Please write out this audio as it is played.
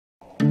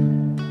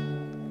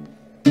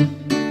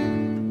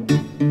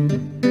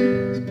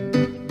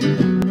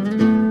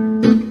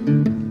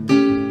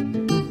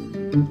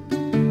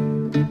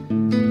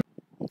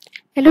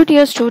Hello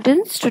dear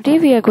students, today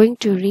we are going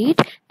to read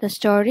the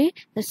story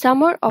The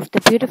Summer of the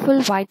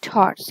Beautiful White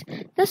Horse.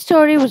 The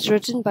story was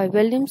written by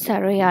William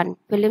Saroyan.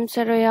 William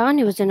Saroyan,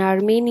 he was an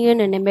Armenian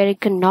and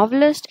American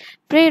novelist,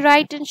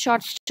 playwright and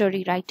short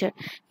story writer.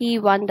 He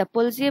won the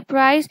Pulitzer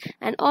Prize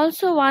and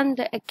also won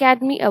the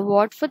Academy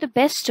Award for the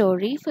Best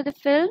Story for the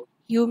film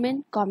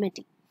Human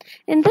Comedy.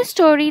 In this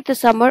story, The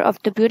Summer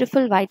of the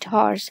Beautiful White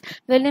Horse,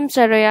 William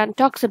Saroyan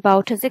talks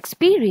about his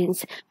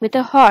experience with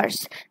a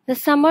horse. The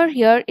summer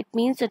here, it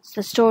means it's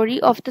the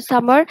story of the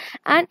summer,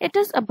 and it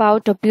is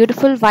about a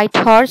beautiful white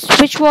horse,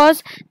 which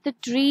was the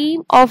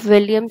dream of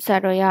William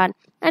Saroyan.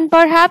 And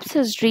perhaps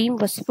his dream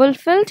was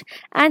fulfilled,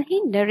 and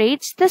he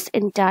narrates this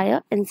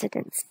entire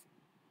incident.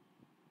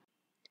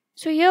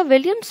 So here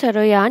William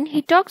Saroyan,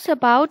 he talks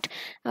about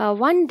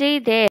one day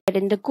there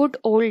in the good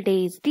old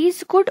days.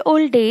 These good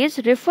old days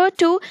refer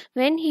to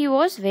when he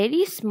was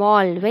very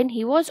small, when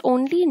he was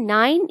only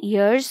 9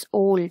 years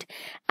old.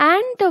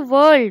 And the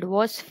world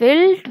was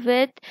filled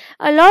with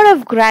a lot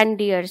of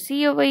grandeur.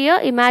 See over here,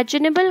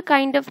 imaginable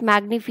kind of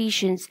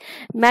magnificence.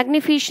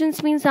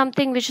 Magnificence means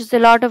something which is a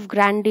lot of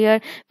grandeur,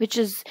 which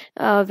is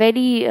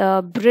very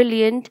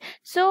brilliant.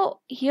 So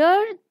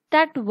here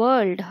that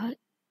world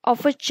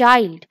of a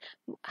child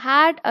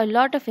had a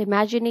lot of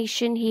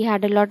imagination, he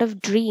had a lot of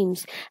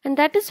dreams, and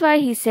that is why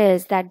he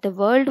says that the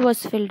world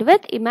was filled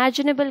with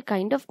imaginable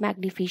kind of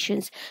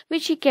magnificence,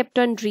 which he kept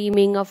on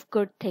dreaming of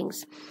good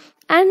things.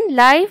 And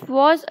life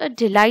was a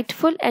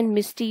delightful and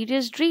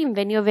mysterious dream.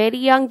 When you're very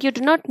young, you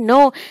do not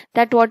know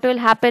that what will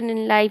happen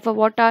in life or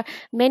what are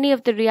many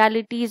of the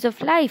realities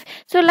of life.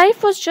 So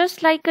life was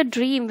just like a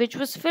dream which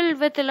was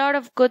filled with a lot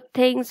of good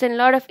things and a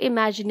lot of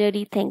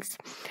imaginary things.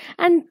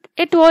 And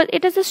it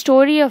is a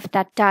story of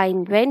that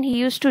time when he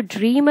used to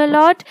dream a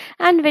lot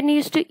and when he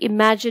used to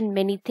imagine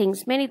many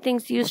things. Many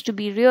things used to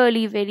be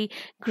really very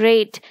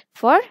great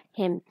for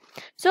him.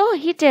 So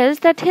he tells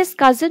that his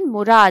cousin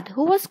Murad,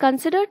 who was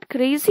considered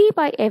crazy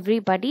by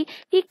everybody,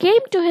 he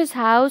came to his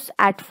house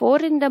at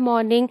 4 in the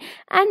morning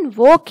and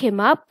woke him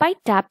up by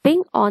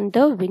tapping on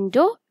the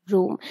window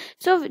room.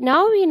 So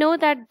now we know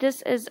that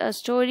this is a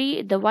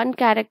story. The one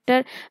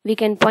character we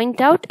can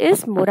point out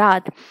is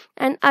Murad.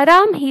 And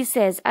Aram, he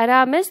says,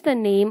 Aram is the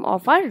name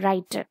of our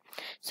writer.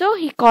 So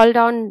he called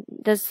on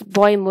this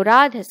boy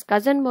Murad, his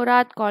cousin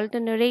Murad called the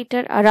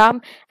narrator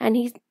Aram, and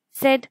he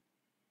said,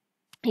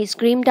 he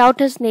screamed out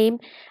his name.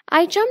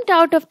 I jumped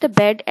out of the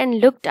bed and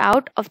looked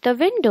out of the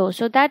window.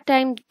 So that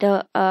time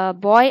the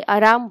boy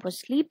Aram was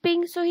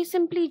sleeping. So he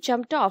simply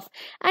jumped off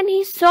and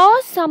he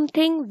saw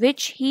something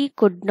which he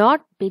could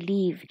not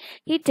believe.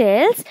 He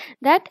tells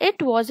that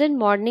it wasn't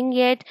morning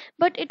yet,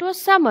 but it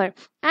was summer.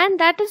 And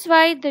that is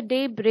why the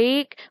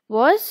daybreak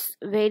was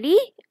very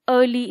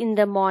early in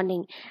the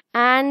morning.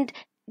 And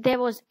there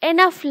was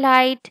enough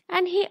light,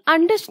 and he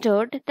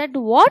understood that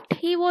what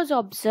he was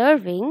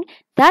observing,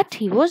 that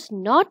he was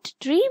not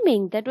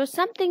dreaming, that was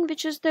something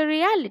which is the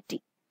reality.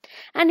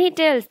 And he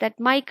tells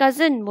that my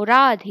cousin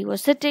Murad, he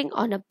was sitting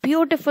on a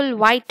beautiful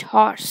white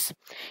horse.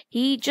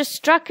 He just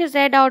struck his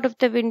head out of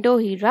the window,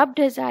 he rubbed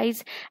his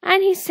eyes,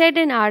 and he said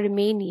in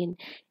Armenian,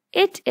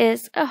 it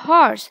is a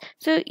horse.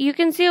 So you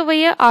can see over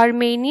here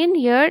Armenian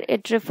here,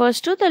 it refers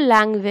to the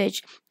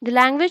language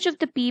of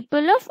the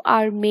people of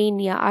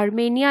Armenia.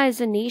 Armenia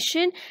is a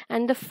nation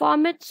and the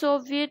former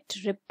Soviet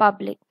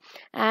Republic,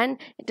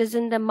 and it is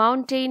in the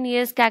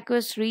mountainous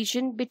Caucasus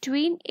region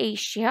between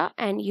Asia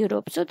and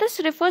Europe. So this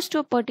refers to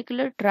a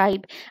particular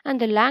tribe, and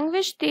the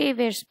language they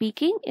were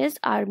speaking is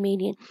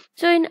Armenian.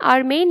 So in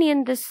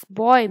Armenian, this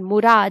boy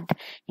Murad,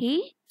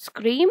 he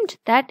screamed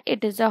that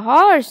it is a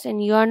horse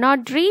and you are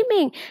not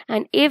dreaming,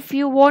 and if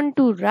you want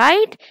to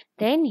ride,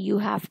 then you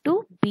have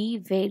to be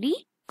very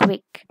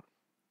quick.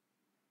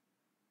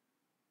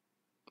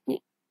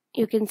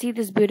 You can see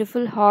this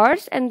beautiful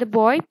horse and the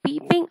boy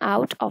peeping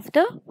out of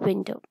the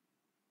window.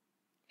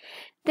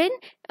 Then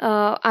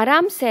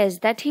Aram says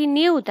that he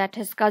knew that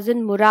his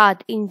cousin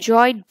Murad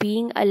enjoyed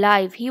being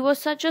alive. He was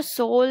such a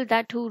soul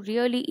that who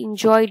really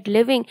enjoyed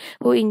living,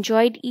 who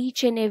enjoyed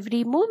each and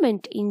every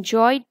moment,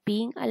 enjoyed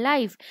being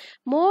alive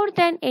more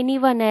than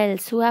anyone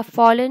else who have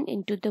fallen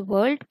into the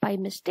world by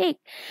mistake.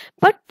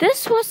 But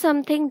this was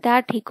something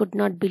that he could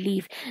not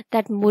believe,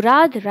 that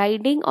Murad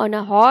riding on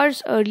a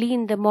horse early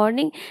in the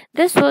morning,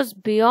 this was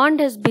beyond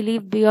his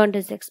belief, beyond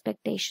his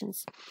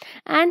expectations.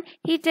 And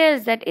he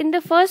tells that in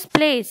the first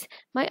place,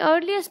 my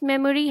earliest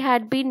memory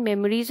had been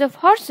memories of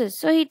horses.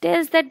 So he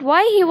tells that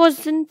why he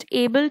wasn't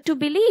able to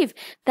believe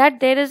that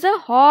there is a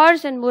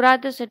horse and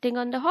Murad is sitting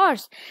on the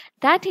horse.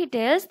 That he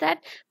tells that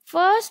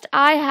first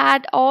I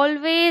had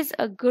always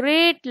a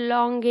great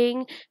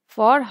longing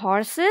for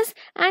horses,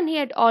 and he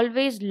had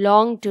always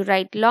longed to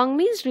ride. Long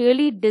means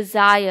really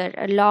desire,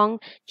 a long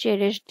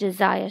cherished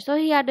desire. So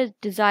he had a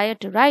desire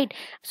to ride.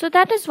 So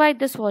that is why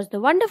this was the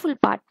wonderful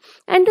part.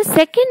 And the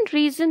second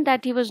reason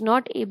that he was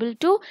not able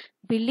to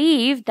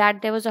believe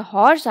that there was a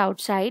horse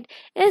outside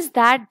is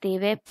that they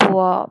were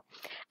poor.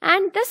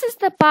 And this is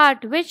the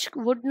part which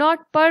would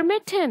not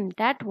permit him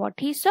that what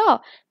he saw,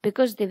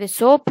 because they were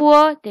so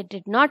poor, they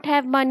did not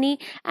have money,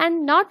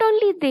 and not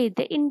only they,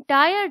 the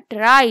entire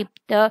tribe,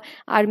 the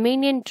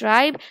Armenian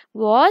tribe,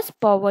 was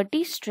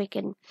poverty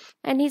stricken.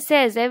 And he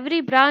says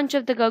every branch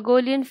of the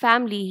Gogolian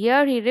family,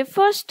 here he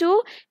refers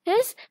to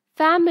his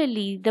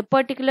family, the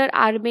particular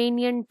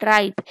Armenian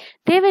tribe,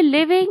 they were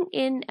living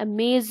in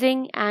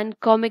amazing and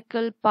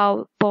comical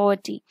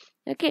poverty.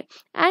 Okay,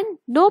 and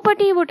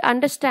nobody would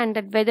understand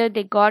that whether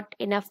they got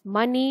enough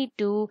money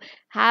to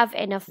have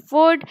enough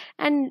food,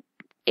 and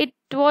it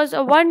was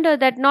a wonder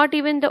that not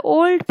even the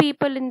old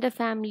people in the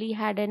family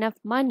had enough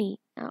money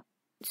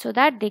so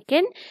that they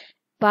can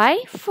buy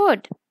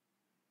food.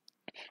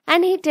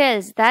 And he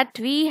tells that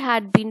we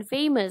had been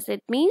famous.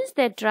 It means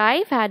their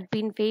tribe had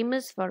been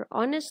famous for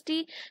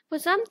honesty for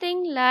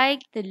something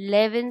like the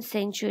 11th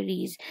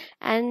centuries.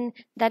 And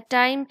that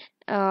time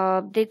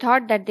they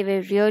thought that they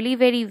were really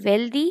very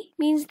wealthy,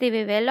 means they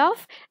were well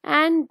off,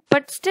 and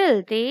but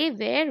still they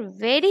were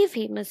very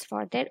famous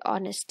for their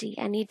honesty.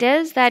 And he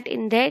tells that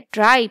in their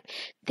tribe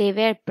they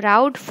were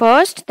proud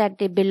first that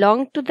they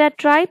belonged to that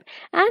tribe,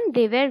 and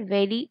they were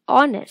very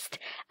honest,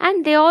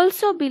 and they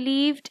also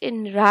believed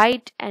in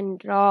right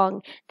and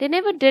wrong. They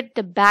never did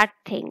the bad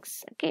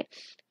things. Okay,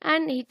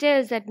 and he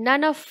tells that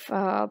none of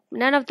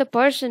the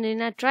person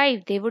in a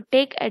tribe, they would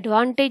take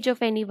advantage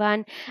of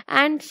anyone,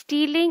 and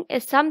stealing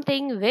is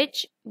something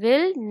which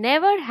will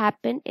never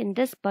happen in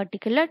this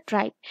particular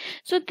tribe.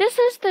 So this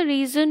is the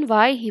reason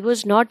why he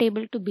was not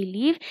able to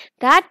believe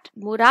that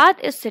Murad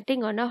is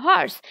sitting on a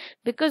horse,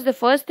 because the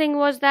first thing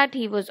was that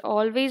he was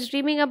always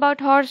dreaming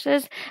about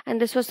horses,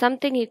 and this was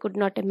something he could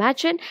not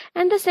imagine.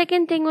 And the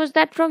second thing was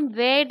that from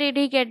where did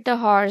he get the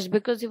horse,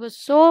 because he was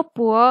so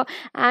poor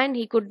and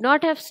he could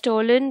not have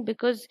stolen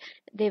because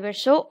they were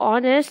so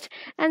honest,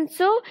 and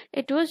so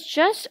it was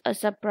just a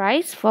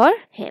surprise for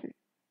him.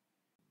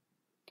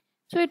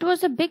 So it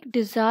was a big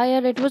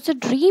desire, it was a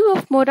dream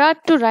of Murad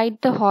to ride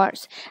the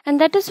horse,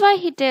 and that is why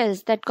he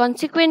tells that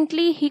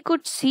consequently he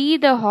could see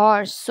the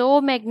horse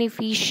so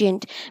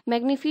magnificent.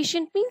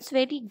 Magnificent means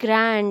very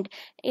grand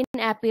in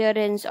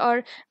appearance,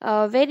 or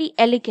very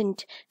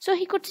elegant. So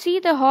he could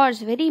see the horse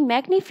very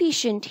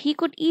magnificent. He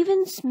could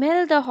even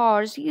smell the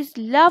horse. He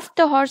loved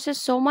the horses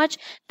so much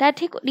that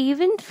he could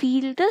even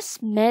feel the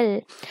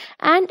smell.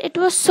 And it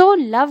was so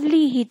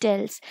lovely, he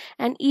tells.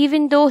 And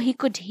even though he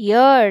could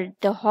hear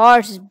the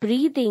horse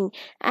breathing,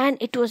 and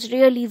it was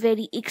really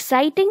very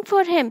exciting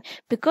for him,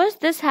 because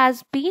this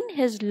has been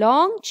his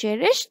long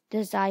cherished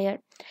desire.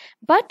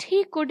 But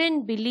he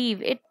couldn't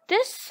believe it.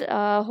 This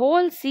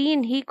whole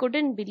scene, he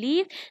couldn't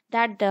believe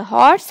that the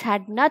horse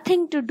had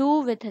nothing to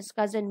do with his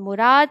cousin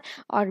Murad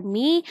or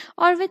me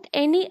or with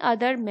any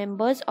other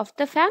members of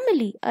the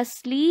family,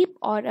 asleep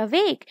or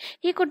awake.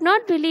 He could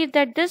not believe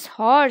that this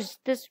horse,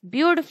 this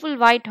beautiful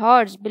white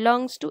horse,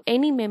 belongs to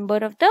any member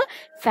of the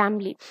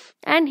family.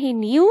 And he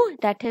knew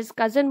that his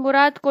cousin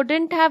Murad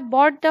couldn't have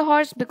bought the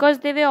horse because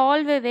they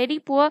were very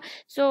poor.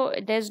 So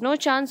there's no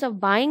chance of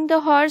buying the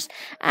horse.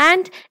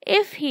 And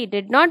if he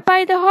did not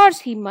buy the horse,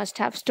 he must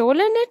have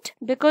stolen it,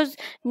 because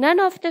none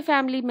of the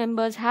family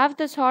members have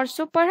this horse,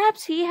 so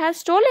perhaps he has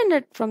stolen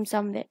it from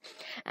somewhere.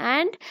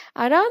 And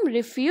Aram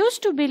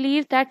refused to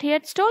believe that he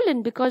had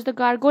stolen, because the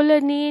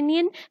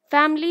Gargolanian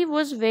family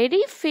was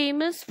very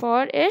famous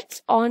for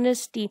its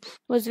honesty,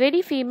 was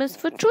very famous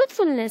for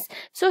truthfulness.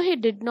 So he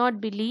did not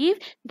believe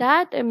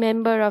that a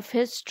member of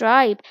his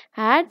tribe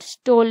had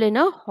stolen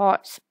a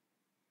horse.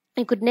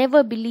 I could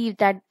never believe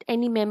that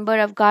any member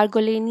of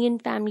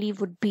Gargolanian family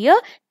would be a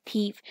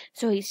thief.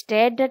 So he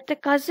stared at the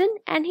cousin,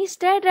 and he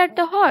stared at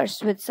the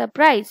horse with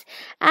surprise.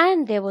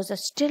 And there was a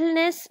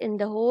stillness in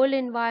the whole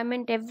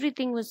environment.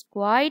 Everything was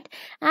quiet,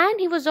 and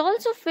he was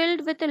also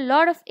filled with a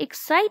lot of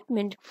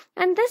excitement.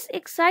 And this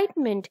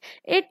excitement,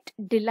 it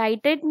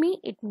delighted me,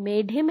 it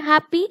made him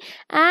happy,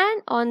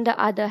 and on the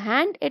other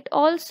hand, it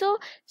also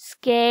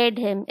scared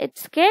him. It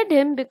scared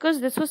him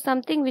because this was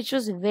something which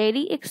was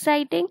very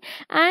exciting,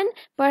 and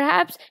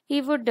perhaps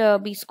he would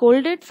be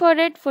scolded for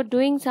it, for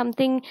doing some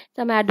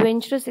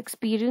adventurous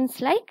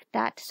experience like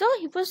that. So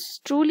he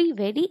was truly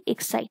very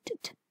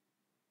excited.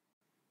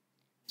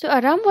 So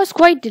Aram was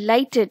quite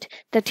delighted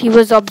that he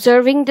was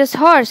observing this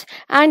horse,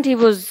 and he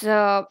was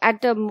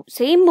at the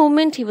same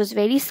moment he was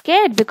very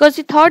scared, because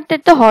he thought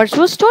that the horse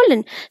was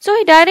stolen. So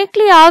he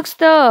directly asked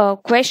the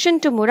question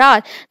to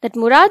Murad, that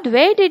Murad,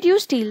 where did you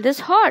steal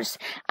this horse?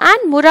 And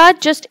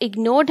Murad just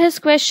ignored his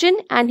question,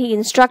 and he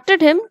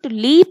instructed him to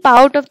leap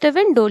out of the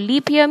window.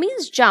 Leap here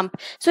means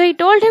jump. So he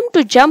told him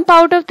to jump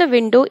out of the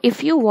window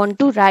if you want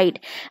to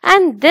ride.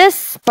 And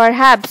this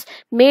perhaps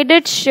made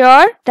it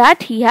sure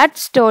that he had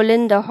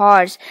stolen the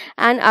horse.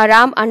 And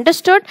Aram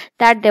understood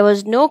that there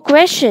was no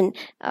question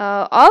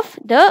of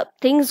the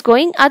things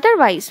going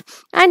otherwise.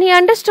 And he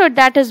understood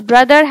that his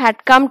brother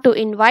had come to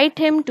invite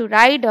him to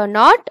ride or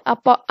not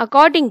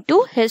according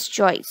to his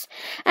choice.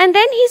 And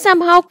then he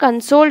somehow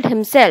consoled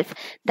himself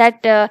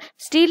that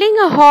stealing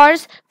a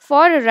horse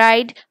for a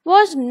ride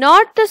was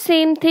not the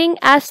same thing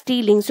as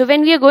stealing. So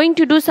when we are going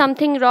to do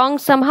something wrong,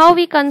 somehow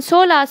we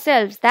console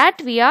ourselves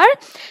that we are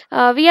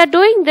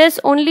doing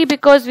this only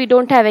because we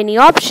don't have any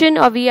option,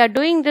 or we are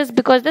doing this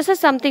because this is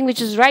something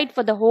which is right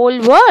for the whole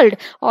world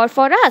or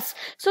for us.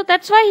 So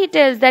that's why he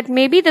tells that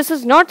maybe this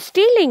is not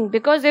stealing,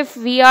 because if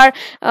we are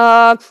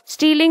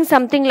stealing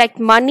something like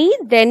money,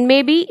 then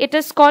maybe it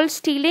is called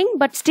stealing.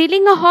 But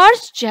stealing a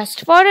horse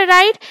just for a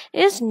ride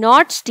is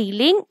not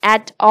stealing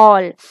at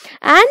all.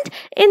 And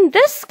in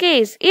this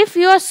case, if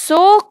you are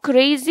so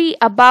crazy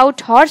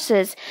about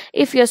horses,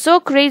 the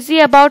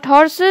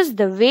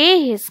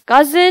way his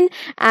cousin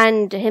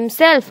and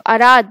himself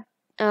Aram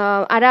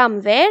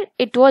were,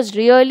 it was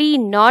really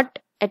not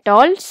at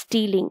all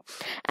stealing,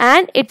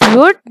 and it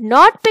would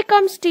not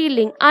become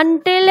stealing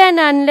until and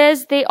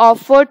unless they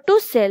offered to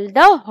sell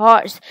the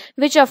horse,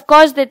 which of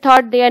course they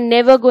thought they are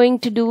never going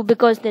to do,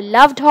 because they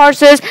loved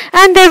horses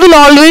and they will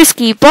always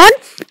keep on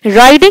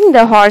riding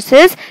the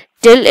horses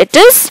till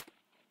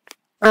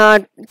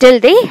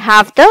they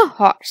have the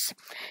horse.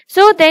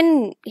 So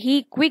then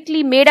he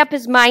quickly made up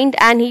his mind,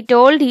 and he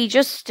told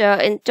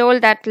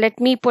that, let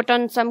me put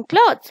on some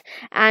clothes.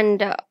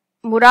 And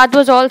Murad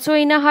was also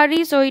in a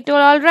hurry, so he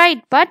told, all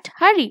right, but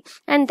hurry.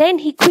 And then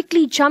he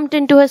quickly jumped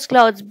into his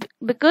clothes,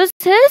 because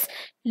his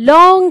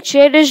long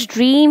cherished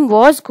dream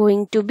was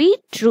going to be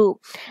true.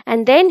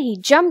 And then he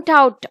jumped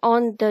out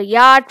on the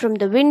yard from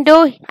the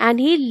window and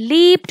he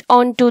leaped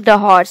onto the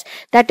horse.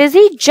 That is,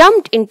 he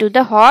jumped into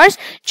the horse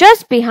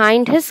just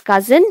behind his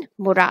cousin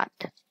Murad.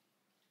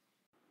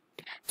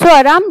 So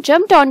Aram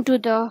jumped onto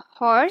the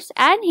horse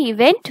and he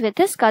went with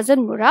his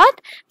cousin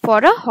Murad for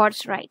a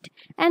horse ride.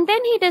 And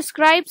then he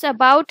describes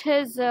about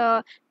his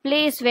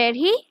place where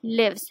he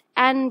lives.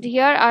 And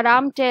here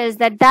Aram tells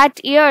that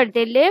year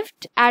they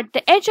lived at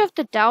the edge of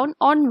the town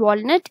on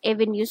Walnut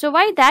Avenue. So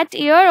why that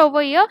year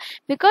over here?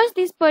 Because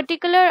this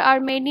particular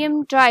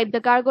Armenian tribe,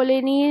 the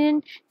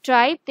Gargolinian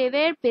tribe, they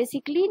were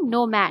basically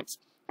nomads.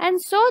 And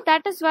so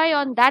that is why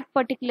on that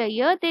particular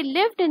year they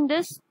lived in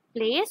this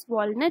place,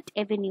 Walnut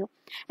Avenue.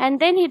 And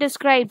then he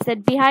describes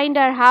that behind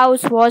our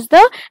house was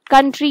the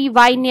country,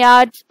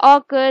 vineyards,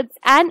 orchards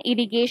and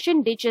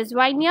irrigation ditches.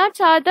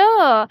 Vineyards are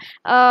the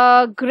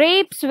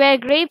grapes, where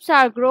grapes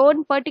are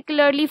grown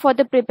particularly for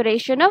the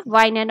preparation of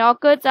wine, and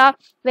orchards are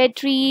where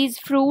trees,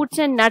 fruits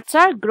and nuts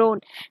are grown.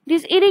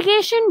 These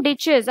irrigation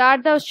ditches are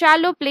the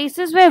shallow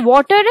places where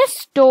water is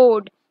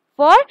stored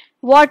for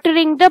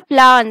watering the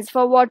plants,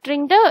 for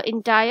watering the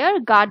entire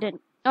garden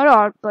or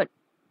orchard.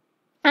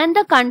 And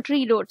the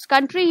country roads.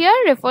 Country here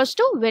refers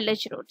to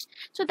village roads.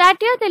 So that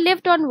year they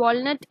lived on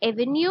Walnut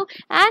Avenue,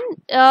 and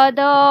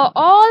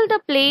all the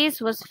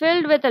place was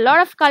filled with a lot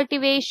of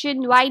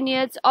cultivation,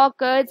 vineyards,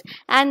 orchards,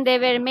 and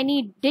there were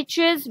many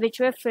ditches which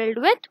were filled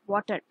with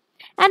water.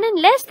 And in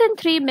less than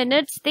 3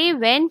 minutes they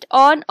went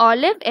on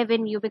Olive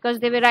Avenue, because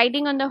they were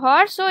riding on the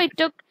horse, so it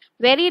took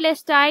very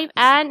less time,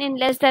 and in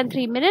less than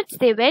 3 minutes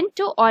they went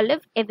to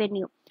Olive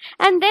Avenue.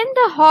 And then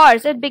the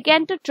horse, it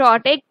began to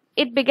trot.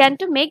 It began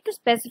to make the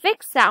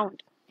specific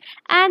sound,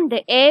 and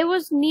the air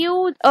was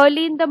new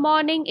early in the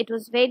morning. It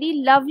was very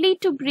lovely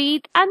to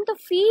breathe, and the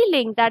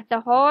feeling that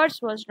the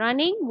horse was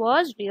running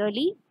was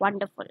really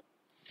wonderful.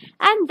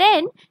 And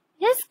then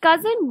his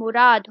cousin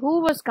Murad, who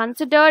was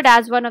considered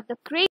as one of the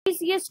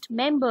craziest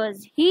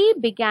members, he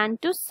began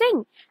to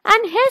sing,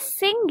 and his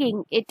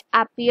singing, it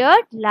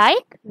appeared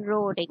like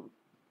roaring.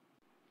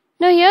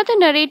 Now here the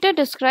narrator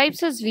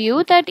describes his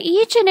view that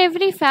each and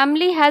every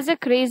family has a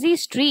crazy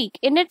streak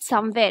in it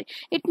somewhere.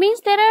 It means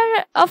there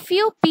are a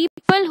few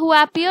people who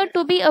appear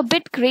to be a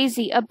bit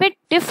crazy, a bit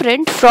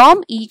different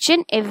from each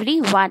and every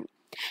one.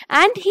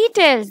 And he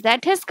tells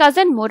that his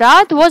cousin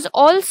Murad was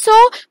also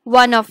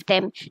one of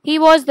them. He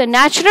was the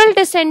natural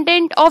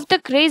descendant of the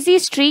crazy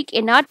streak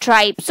in our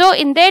tribe. So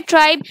in their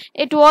tribe,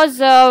 it was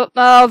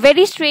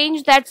very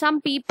strange that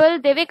some people,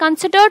 they were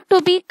considered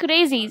to be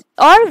crazy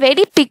or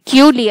very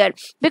peculiar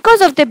because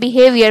of their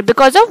behavior,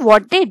 because of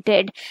what they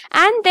did.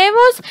 And there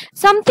was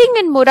something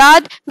in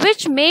Murad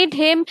which made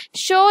him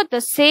show the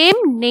same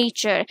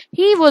nature.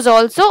 He was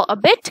also a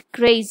bit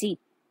crazy.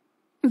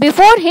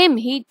 Before him,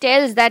 he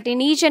tells that in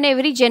each and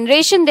every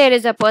generation there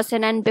is a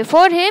person, and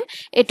before him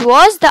it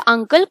was the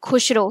uncle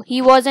Khushro.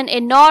 He was an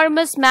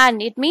enormous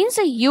man. It means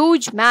a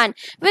huge man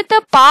with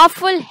a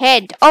powerful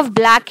head of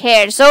black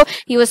hair. So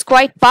he was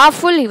quite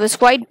powerful, he was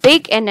quite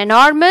big and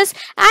enormous,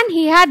 and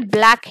he had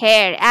black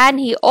hair, and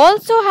he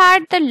also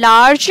had the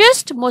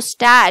largest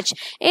mustache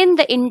in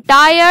the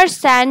entire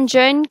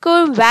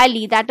Sanjankur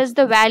valley. That is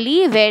the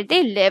valley where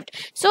they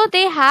lived. So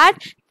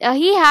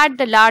he had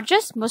the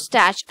largest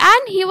mustache,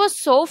 and he was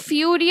so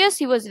furious.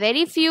 He was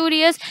very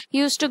furious. He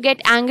used to get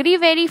angry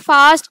very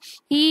fast.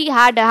 He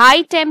had a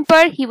high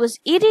temper. He was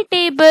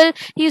irritable.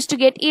 He used to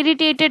get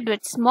irritated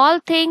with small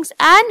things,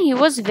 and he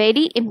was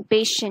very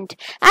impatient.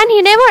 And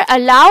he never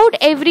allowed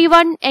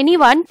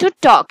anyone to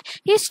talk.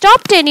 He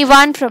stopped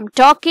anyone from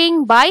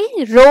talking by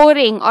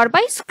roaring or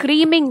by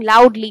screaming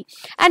loudly.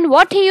 And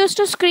what he used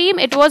to scream,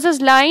 it was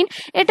his line,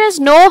 "It is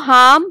no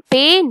harm,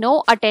 pay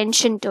no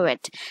attention to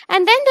it."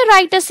 And then the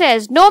writer here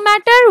says, no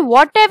matter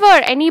whatever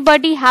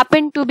anybody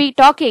happened to be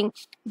talking,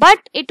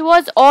 but it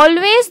was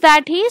always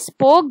that he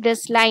spoke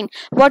this line.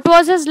 What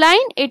was his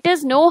line? It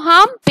is no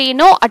harm, pay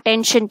no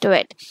attention to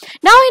it.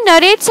 Now he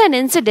narrates an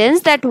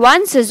incident that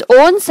once his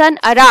own son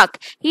Arak,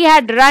 he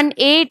had run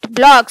 8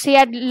 blocks, he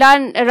had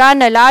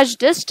run a large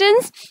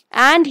distance,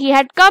 and he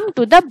had come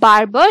to the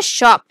barber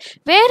shop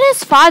where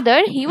his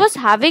father, he was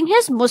having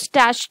his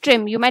mustache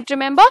trim. You might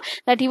remember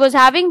that he was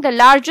having the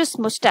largest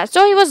mustache,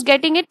 so he was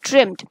getting it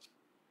trimmed.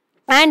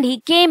 And he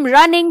came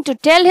running to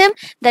tell him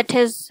that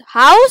his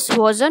house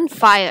was on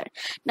fire.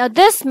 Now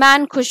this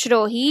man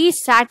Khushro, he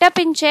sat up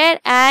in chair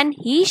and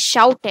he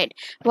shouted.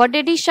 What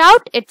did he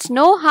shout? It's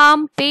no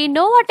harm, pay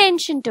no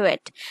attention to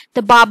it.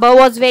 The barber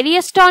was very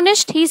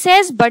astonished. He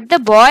says, but the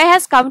boy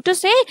has come to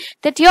say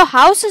that your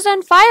house is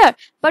on fire.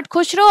 But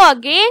Khushro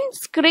again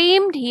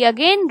screamed, he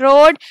again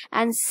roared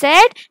and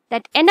said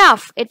that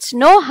enough, it's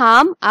no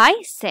harm,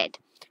 I said.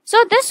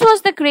 So this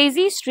was the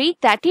crazy streak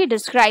that he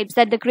describes,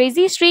 that the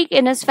crazy streak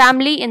in his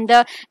family in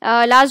the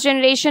last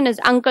generation is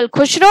Uncle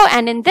Khushro,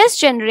 and in this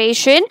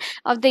generation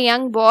of the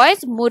young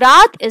boys,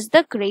 Murad is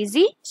the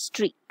crazy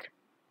streak.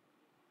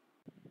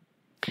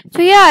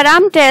 So here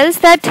Aram tells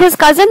that his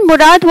cousin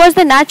Murad was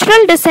the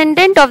natural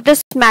descendant of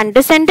this man.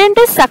 Descendant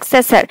is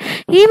successor.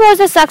 He was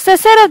a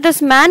successor of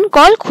this man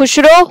called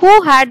Khushro,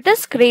 who had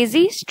this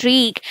crazy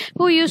streak,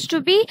 who used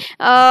to be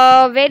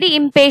very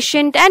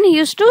impatient and he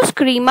used to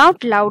scream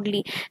out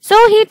loudly. So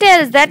he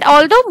tells that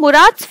although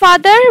Murad's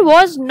father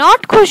was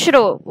not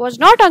Khushro, was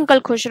not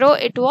Uncle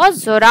Khushro, it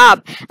was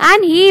Zorab,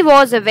 and he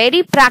was a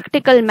very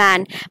practical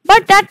man.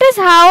 But that is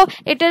how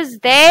it is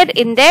there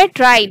in their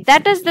tribe.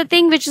 That is the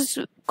thing which is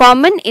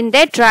common in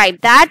their tribe,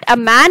 that a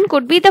man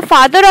could be the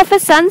father of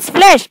his son's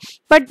flesh,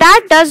 but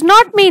that does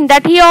not mean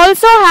that he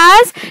also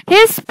has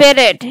his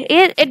spirit.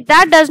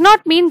 That does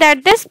not mean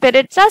that their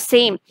spirits are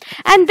same.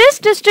 And this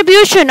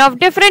distribution of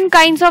different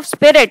kinds of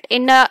spirit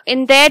in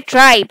their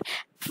tribe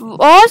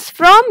was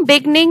from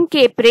beginning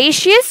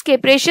capricious.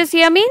 Capricious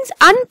here means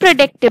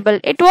unpredictable.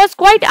 It was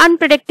quite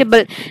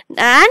unpredictable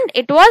and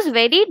it was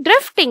very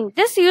drifting.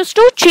 This used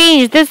to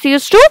change. This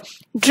used to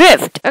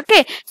drift.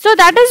 Okay. So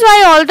that is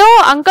why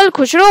although Uncle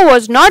Khushro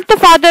was not the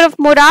father of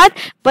Murad,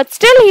 but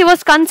still he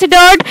was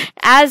considered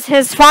as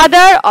his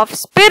father of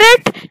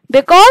spirit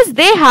because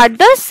they had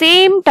the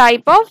same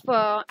type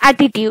of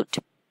attitude.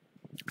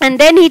 And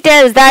then he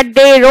tells that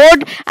they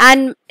rode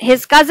and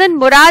his cousin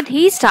Murad,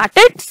 he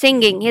started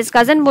singing. His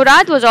cousin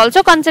Murad was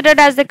also considered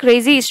as the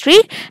crazy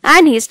streak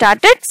and he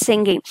started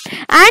singing.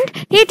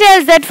 And he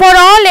tells that for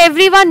all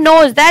everyone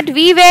knows that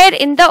we were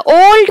in the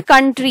old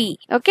country.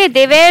 Okay,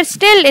 they were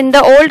still in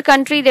the old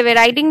country. They were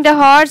riding the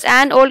horse,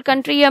 and old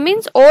country here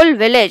means old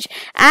village.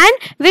 And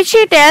which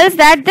he tells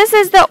that this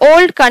is the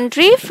old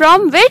country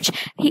from which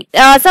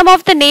some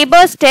of the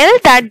neighbors tell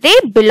that they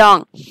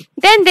belong.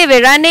 Then they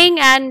were running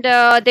and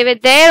they were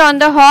there on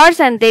the horse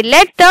and they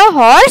let the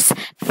horse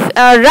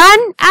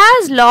run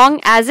as long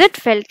as it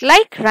felt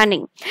like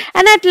running.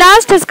 And at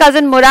last his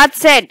cousin Murad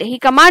said, he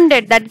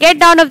commanded that get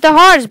down of the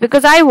horse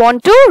because I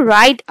want to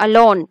ride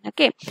alone.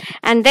 Okay.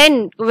 And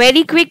then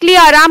very quickly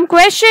Aram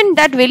questioned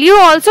that will you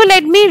also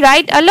let me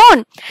ride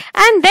alone?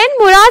 And then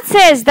Murad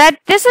says that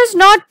this is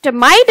not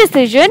my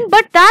decision,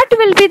 but that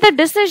will be the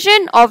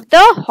decision of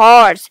the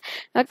horse.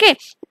 Okay.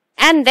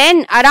 And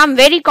then Aram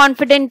very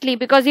confidently,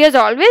 because he has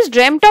always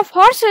dreamt of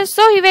horses,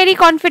 so he very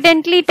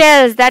confidently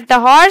tells that the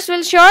horse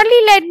will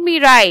surely let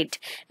me ride.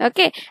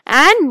 Okay.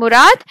 And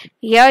Murad,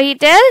 here he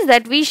tells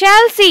that we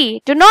shall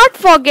see. Do not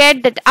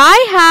forget that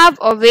I have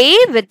a way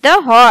with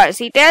the horse.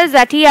 He tells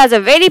that he has a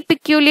very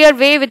peculiar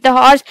way with the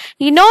horse.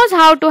 He knows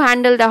how to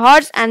handle the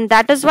horse, and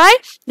that is why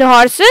the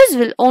horses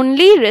will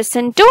only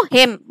listen to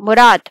him,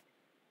 Murad.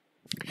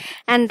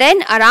 And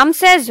then Aram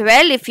says,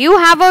 well, if you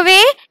have a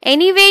way,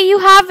 any way you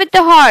have with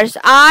the horse,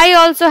 I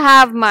also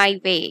have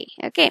my way.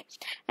 Okay.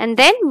 And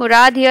then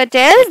Murad here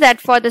tells that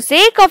for the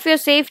sake of your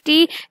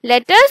safety,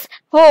 let us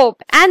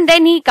hope. And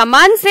then he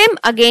commands him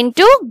again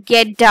to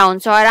get down.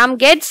 So Aram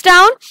gets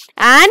down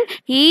and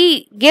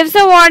he gives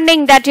a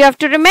warning that you have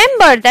to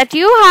remember that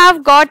you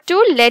have got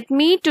to let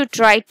me to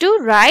try to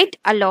ride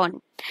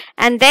alone.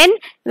 And then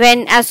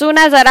as soon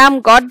as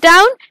Aram got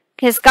down,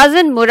 his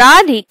cousin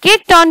Murad, he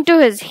kicked onto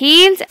his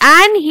heels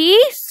and he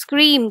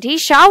screamed, he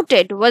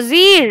shouted,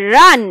 Wazir,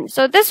 run.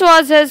 So this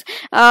was his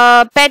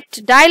pet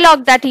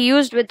dialogue that he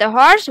used with the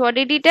horse. What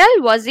did he tell?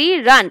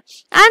 Wazir, run.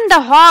 And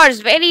the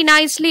horse, very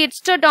nicely, it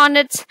stood on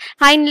its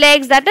hind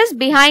legs, that is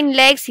behind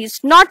legs. He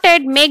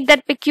snorted, make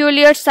that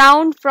peculiar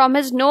sound from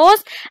his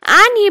nose,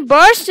 and he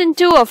burst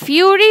into a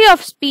fury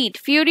of speed.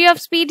 Fury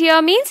of speed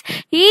here means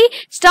he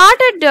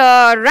started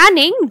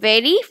running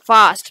very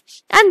fast.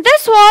 And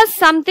this was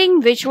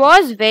something which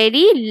was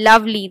very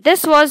lovely.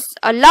 This was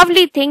a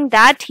lovely thing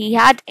that he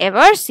had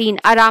ever seen,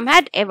 Aram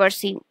had ever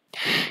seen.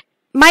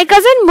 My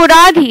cousin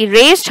Murad, he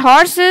raced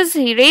horses.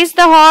 He raced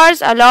the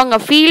horse along a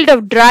field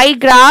of dry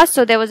grass.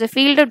 So there was a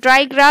field of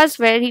dry grass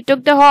where he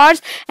took the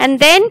horse, and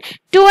then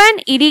to an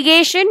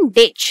irrigation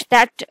ditch.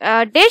 That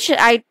ditch,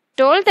 I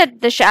told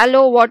that the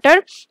shallow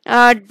water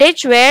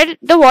ditch where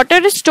the water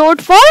is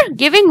stored for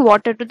giving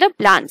water to the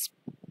plants.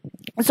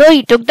 So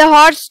he took the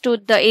horse to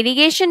the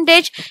irrigation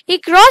ditch. He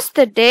crossed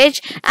the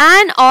ditch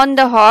and on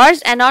the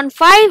horse, and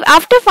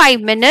after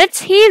 5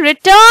 minutes he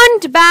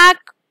returned back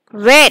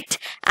wet,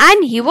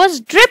 and he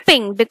was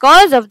dripping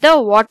because of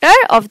the water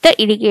of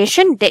the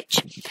irrigation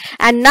ditch.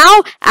 And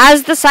now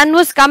as the sun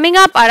was coming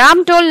up,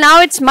 Aram told,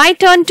 now it's my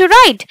turn to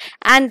ride.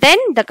 And then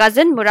the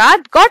cousin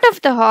Murad got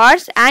off the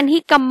horse and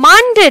he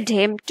commanded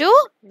him to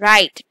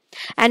ride.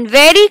 And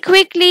very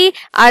quickly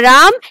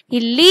Aram, he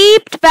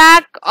leaped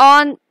back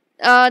on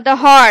the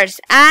horse,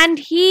 and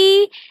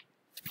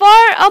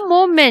for a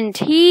moment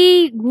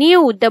he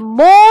knew the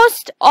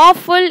most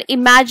awful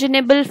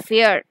imaginable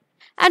fear.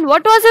 And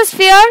what was his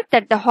fear?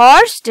 That the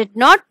horse did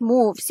not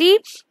move. See,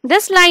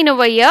 this line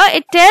over here,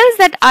 it tells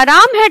that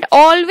Aram had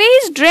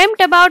always dreamt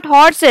about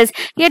horses.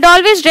 He had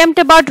always dreamt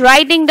about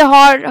riding the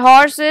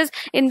horses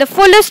in the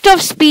fullest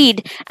of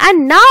speed.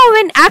 And now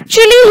when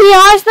actually he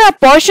has the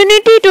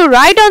opportunity to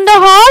ride on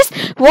the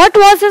horse, what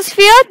was his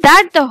fear?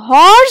 That the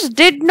horse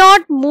did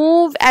not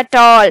move at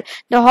all.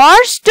 The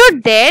horse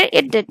stood there,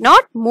 it did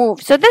not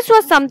move. So this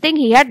was something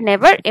he had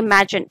never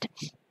imagined.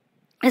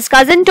 His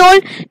cousin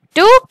told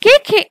to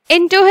kick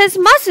into his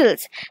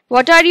muscles.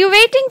 What are you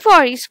waiting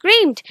for? He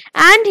screamed.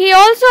 And he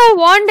also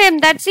warned him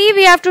that, see,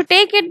 we have to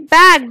take it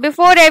back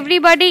before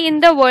everybody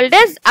in the world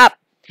is up.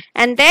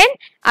 And then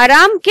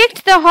Aram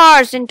kicked the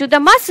horse into the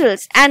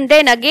muscles, and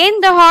then again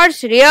the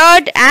horse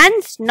reared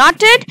and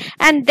snorted,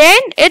 and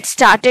then it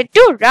started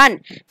to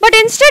run. But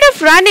instead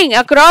of running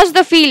across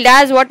the field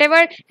as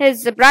whatever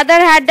his brother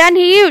had done,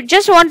 he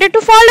just wanted to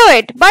follow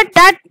it. But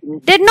that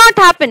did not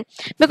happen,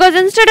 because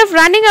instead of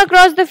running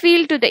across the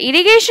field to the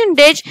irrigation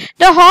ditch,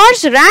 the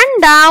horse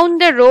ran down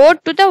the road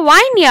to the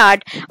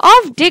vineyard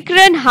of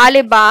Dikran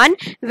Haliban,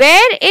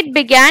 where it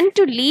began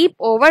to leap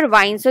over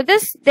vines. So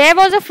there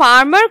was a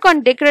farmer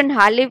called Dikran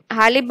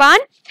Haliban,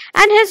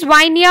 and his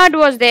vineyard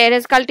was there,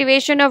 his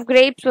cultivation of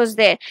grapes was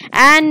there,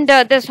 and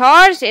this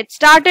horse, it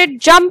started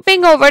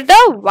jumping over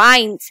the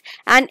vines,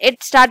 and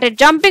it started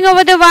jumping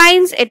over the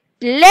vines.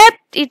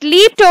 It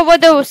leaped over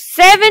the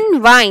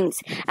 7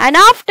 vines, and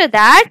after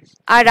that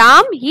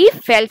Aram, he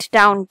fell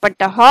down, but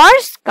the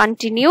horse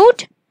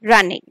continued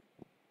running.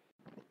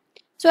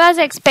 So as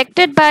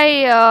expected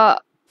by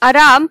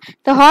Aram,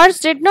 the horse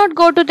did not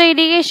go to the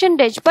irrigation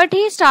ditch, but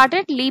he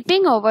started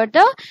leaping over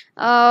the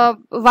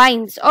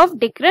vines of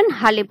Dikran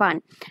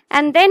Haliban.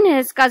 And then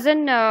his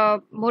cousin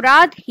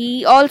Murad,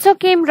 he also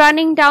came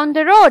running down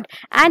the road,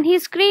 and he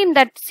screamed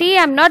that, see,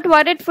 I'm not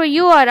worried for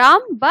you, Aram,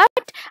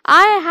 but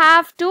I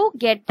have to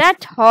get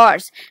that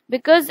horse.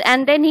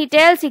 And then he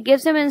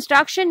gives him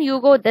instruction, you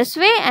go this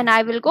way and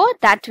I will go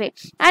that way.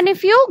 And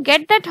if you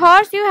get that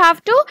horse, you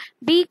have to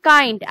be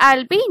kind,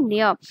 I'll be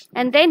near.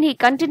 And then he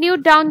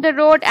continued down the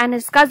road, and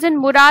his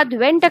cousin Murad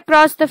went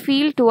across the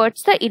field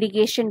towards the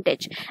irrigation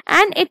ditch.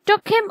 And it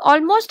took him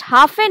almost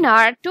half an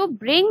hour to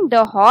bring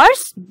the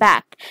horse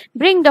back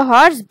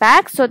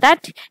so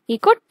that he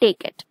could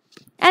take it.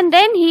 And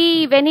then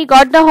when he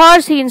got the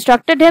horse, he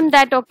instructed him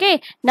that,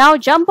 okay, now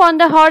jump on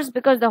the horse,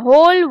 because the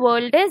whole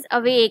world is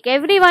awake.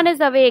 Everyone is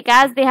awake.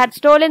 As they had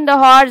stolen the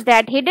horse, they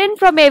had hidden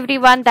from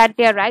everyone that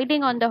they are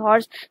riding on the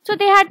horse. So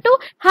they had to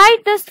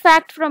hide this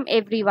fact from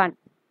everyone.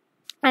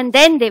 And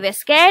then they were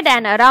scared,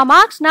 and Aram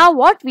asked, now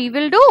what we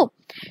will do?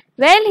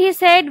 Well, he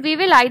said, we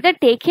will either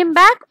take him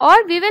back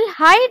or we will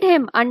hide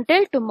him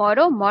until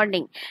tomorrow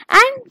morning.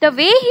 And the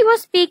way he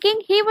was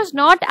speaking, he was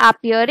not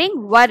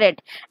appearing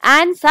worried.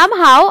 And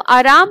somehow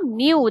Aram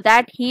knew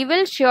that he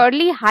will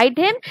surely hide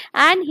him,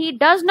 and he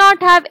does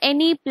not have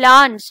any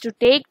plans to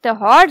take the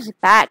horse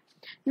back.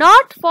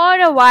 Not for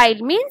a while,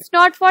 means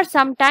not for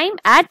some time,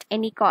 at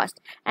any cost.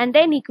 And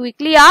then he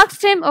quickly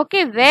asked him,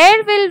 okay,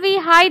 where will we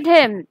hide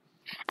him?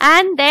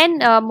 And then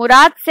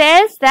Murad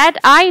says that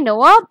I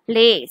know a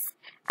place.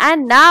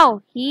 And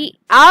now he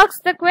asks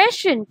the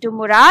question to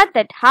Murad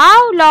that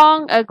how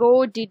long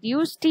ago did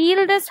you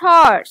steal this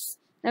horse?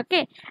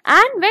 Okay.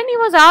 And when he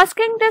was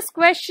asking this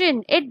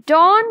question, it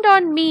dawned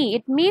on me.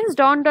 It means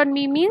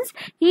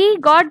he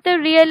got the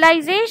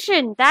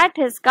realization that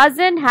his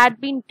cousin had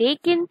been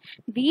taking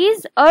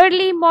these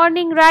early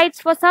morning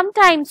rides for some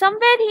time.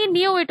 Somewhere he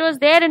knew, it was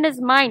there in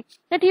his mind,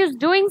 that he was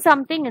doing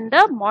something in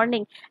the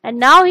morning. And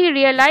now he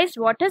realized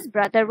what his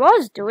brother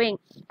was doing.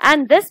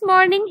 And this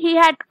morning he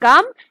had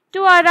come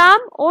to Aram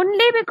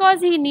only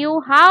because he knew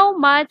how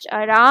much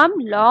Aram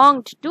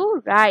longed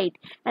to ride,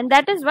 and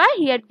that is why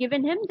he had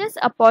given him this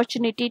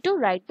opportunity to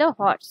ride the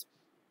horse.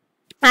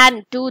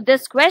 And to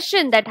this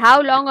question that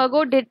how long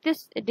ago did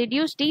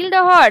you steal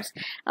the horse,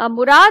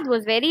 Murad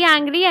was very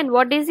angry, and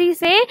what does he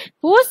say?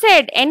 Who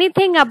said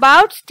anything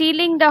about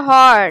stealing the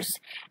horse?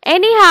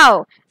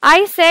 Anyhow,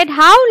 I said,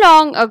 how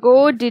long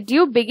ago did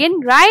you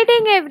begin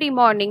riding every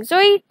morning? So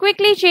he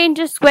quickly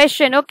changed his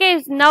question.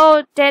 Okay,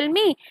 now tell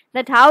me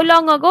that how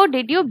long ago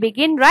did you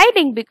begin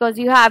riding? Because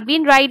you have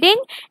been riding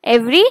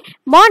every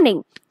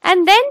morning.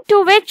 And then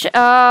to which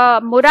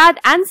Murad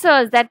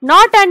answers that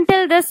not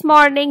until this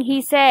morning,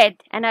 he said.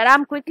 And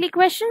Aram quickly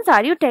questions,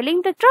 are you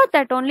telling the truth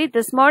that only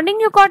this morning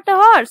you got the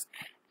horse?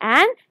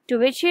 And to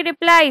which he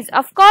replies,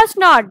 of course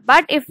not.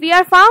 But if we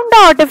are found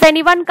out, if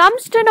anyone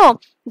comes to know,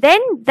 then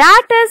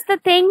that is the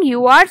thing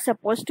you are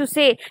supposed to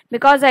say.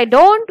 Because I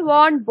don't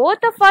want both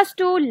of us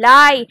to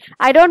lie.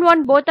 I don't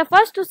want both of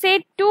us to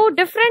say two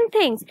different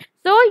things.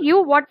 So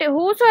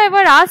whosoever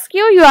asks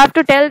you, you have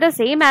to tell the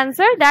same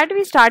answer that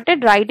we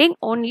started riding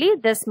only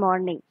this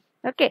morning.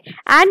 Okay.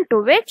 And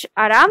to which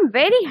Aram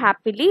very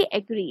happily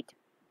agreed.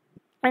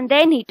 And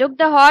then he took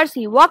the horse,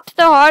 he walked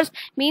the horse,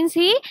 means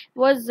he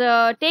was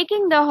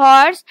taking the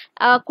horse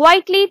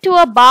quietly to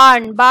a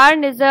barn.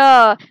 Barn is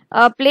a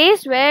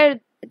place where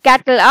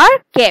cattle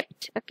are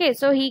kept. Okay,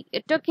 so he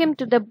took him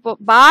to the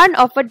barn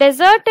of a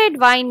deserted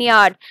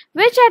vineyard,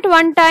 which at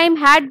one time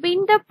had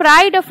been the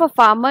pride of a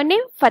farmer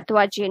named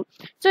Fatwajin.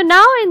 So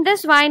now in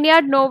this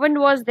vineyard, no one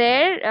was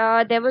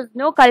there. There was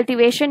no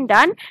cultivation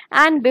done.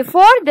 And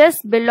before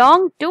this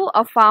belonged to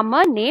a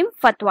farmer named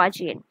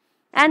Fatwajin.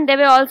 And there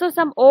were also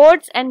some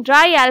oats and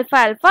dry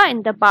alfalfa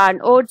in the barn.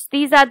 Oats,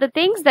 these are the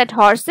things that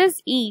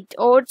horses eat.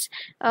 Oats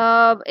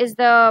is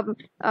the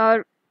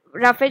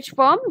roughage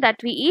form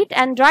that we eat,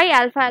 and dry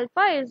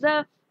alfalfa is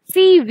a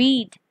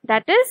seaweed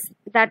that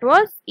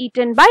was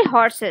eaten by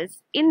horses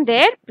in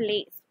their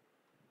place.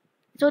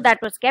 So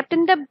that was kept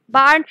in the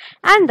barn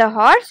and the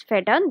horse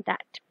fed on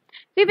that.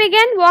 We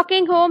began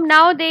walking home.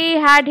 Now they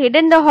had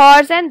hidden the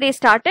horse and they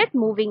started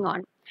moving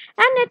on.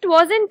 And it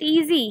wasn't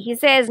easy, he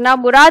says. Now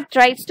Murad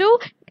tries to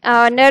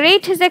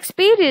narrate his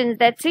experience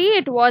that, see,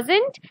 it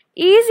wasn't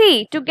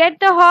easy to get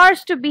the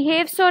horse to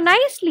behave so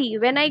nicely.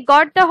 When I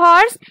got the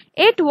horse,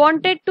 it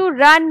wanted to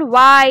run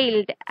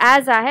wild,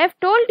 as I have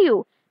told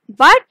you.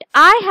 But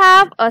I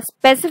have a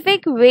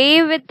specific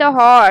way with the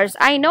horse.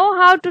 I know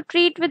how to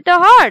treat with the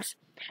horse.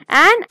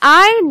 And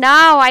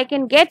I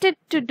can get it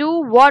to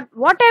do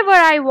whatever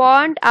I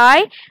want.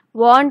 I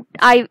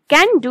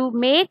can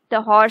make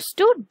the horse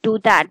to do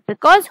that,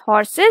 because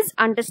horses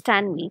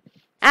understand me.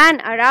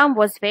 And Aram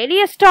was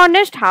very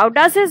astonished. How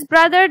does his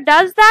brother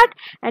does that?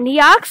 And he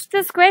asked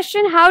this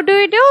question, how do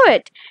you do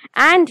it?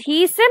 And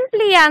he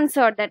simply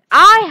answered that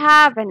I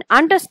have an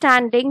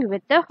understanding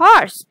with the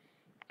horse.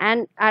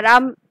 And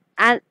Aram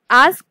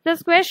asked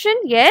this question,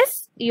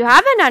 yes, you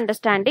have an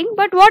understanding,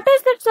 but what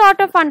is that sort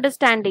of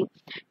understanding?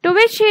 To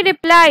which he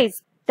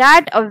replies,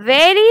 that a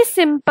very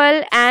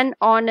simple and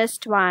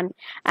honest one.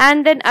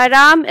 And then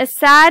Aram is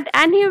sad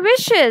and he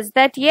wishes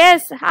that,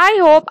 yes, I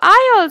hope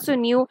I also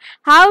knew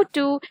how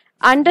to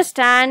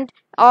understand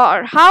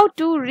or how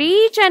to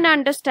reach an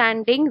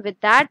understanding with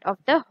that of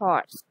the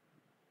horse.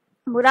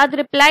 Murad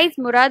replies,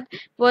 Murad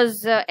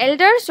was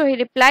elder, so he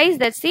replies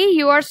that, see,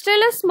 you are still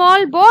a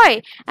small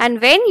boy,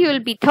 and when you will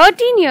be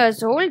 13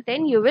 years old,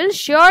 then you will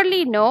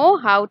surely know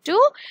how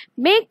to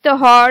make the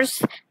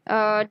horse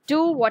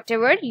do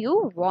whatever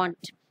you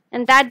want.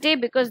 And that day,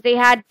 because they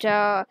had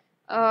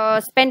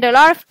spent a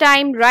lot of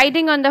time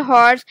riding on the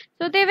horse,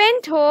 so they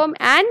went home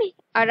and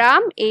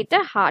Aram ate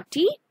a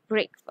hearty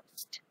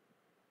breakfast.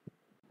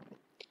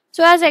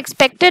 So as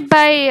expected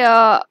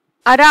by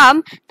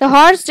Aram, the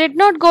horse did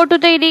not go to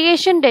the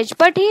irrigation ditch,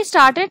 but he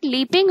started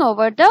leaping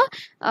over the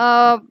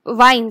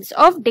vines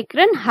of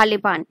Dikran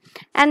Haliban.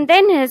 And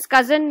then his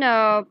cousin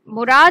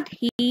Murad,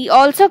 he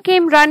also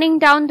came running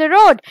down the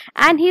road,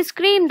 and he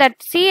screamed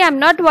that, see, I'm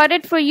not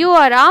worried for you,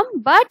 Aram,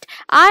 but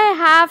I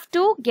have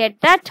to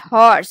get that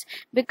horse.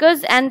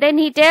 And then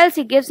he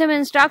gives him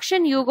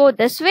instruction, you go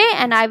this way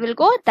and I will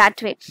go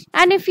that way.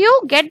 And if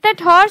you get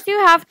that horse, you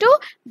have to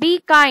be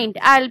kind.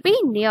 I'll be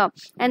near.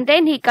 And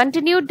then he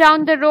continued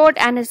down the road,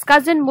 and his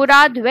cousin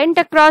Murad went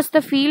across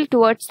the field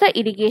towards the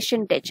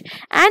irrigation ditch.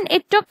 And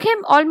it took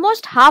him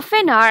almost half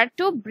an hour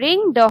to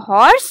bring the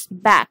horse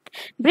back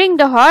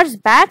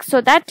so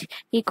that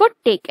he could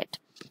take it.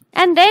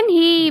 And then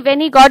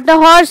when he got the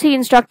horse, he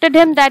instructed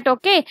him that,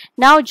 okay,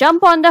 now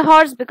jump on the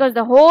horse, because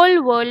the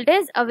whole world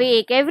is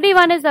awake.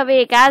 Everyone is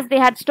awake. As they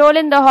had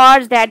stolen the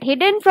horse, they had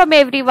hidden from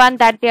everyone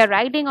that they are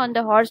riding on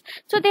the horse.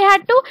 So they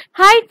had to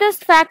hide this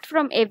fact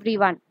from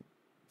everyone.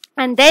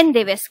 And then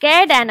they were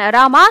scared, and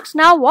Aram asked,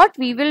 now what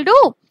we will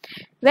do?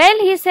 Well,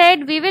 he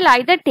said, we will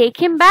either take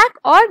him back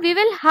or we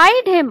will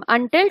hide him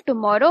until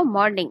tomorrow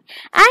morning.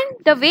 And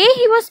the way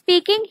he was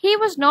speaking, he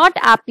was not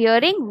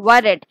appearing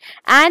worried.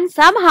 And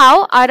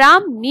somehow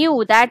Aram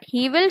knew that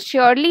he will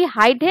surely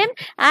hide him,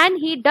 and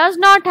he does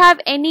not have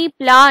any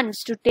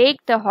plans to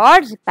take the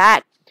horse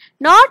back.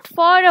 Not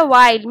for a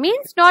while,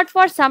 means not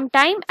for some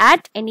time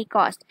at any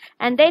cost.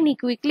 And then he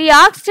quickly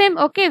asked him,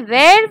 okay,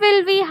 where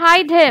will we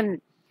hide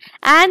him?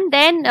 And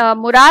then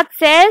Murad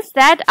says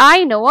that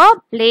I know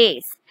a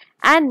place.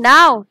 And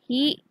now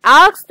he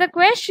asks the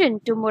question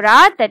to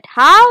Murad that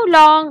how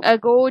long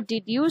ago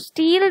did you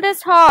steal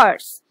this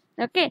horse?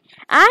 Okay,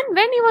 and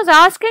when he was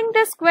asking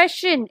this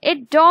question,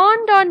 it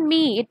dawned on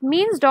me. It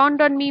means dawned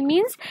on me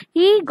means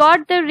he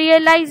got the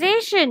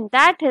realization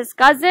that his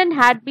cousin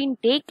had been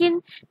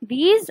taking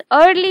these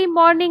early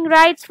morning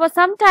rides for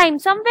some time.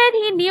 Somewhere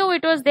he knew,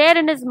 it was there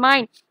in his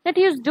mind that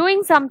he was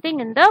doing something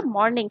in the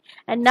morning,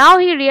 and now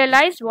he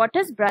realized what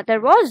his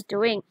brother was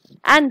doing.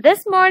 And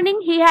this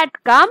morning he had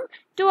come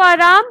to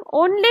Aram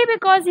only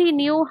because he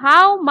knew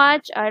how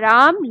much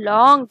Aram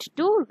longed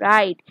to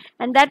ride,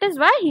 and that is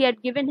why he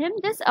had given him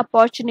this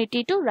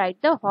opportunity to ride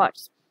the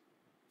horse.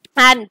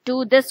 And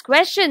to this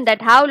question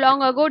that how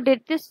long ago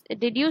did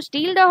you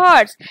steal the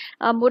horse,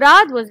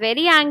 Murad was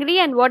very angry,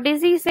 and what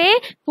does he say?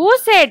 Who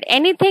said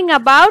anything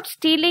about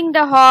stealing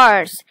the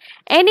horse?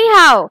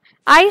 Anyhow,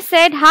 I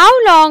said, how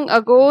long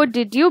ago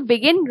did you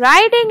begin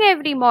riding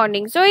every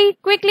morning? So he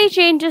quickly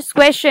changed his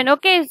question.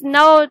 Okay,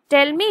 now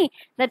tell me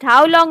that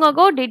how long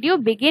ago did you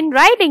begin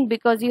riding,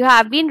 because you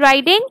have been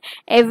riding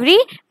every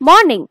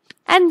morning.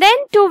 And then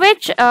to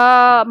which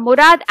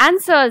Murad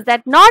answers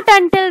that not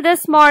until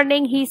this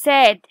morning, he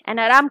said. And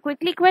Aram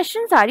quickly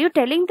questions, are you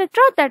telling the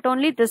truth that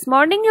only this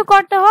morning you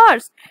got the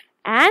horse?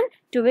 And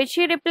to which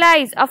he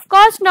replies, of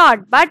course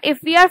not, but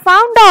if we are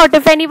found out,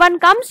 if anyone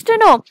comes to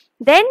know,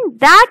 then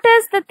that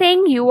is the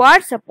thing you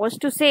are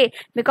supposed to say,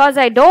 because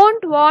I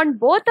don't want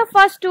both of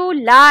us to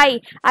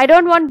lie. I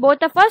don't want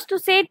both of us to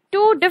say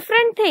two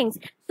different things.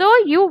 So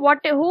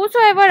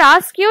whosoever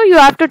asks you, you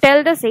have to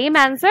tell the same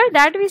answer,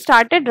 that we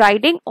started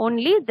riding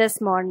only this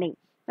morning.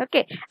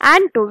 Okay,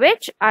 and to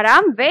which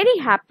Aram very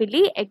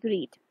happily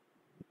agreed.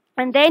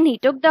 And then he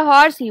took the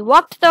horse, he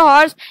walked the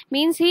horse,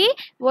 means he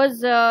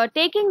was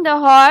taking the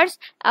horse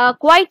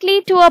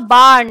quietly to a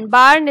barn.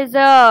 Barn is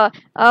a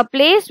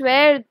place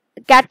where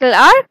cattle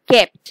are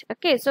kept.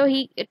 Okay, so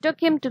he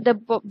took him to the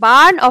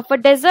barn of a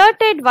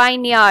deserted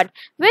vineyard,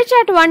 which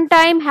at one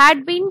time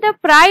had been the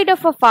pride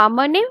of a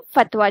farmer named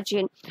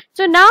Fatwajian.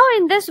 So now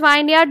in this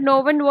vineyard,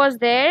 no one was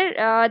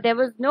there. There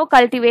was no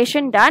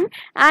cultivation done,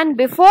 and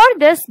before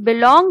this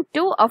belonged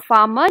to a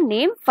farmer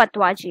named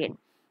Fatwajian.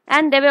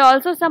 And there were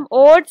also some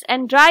oats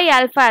and dry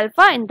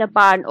alfalfa in the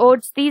barn.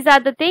 Oats, these are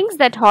the things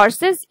that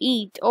horses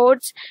eat.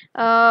 Oats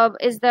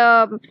is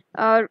the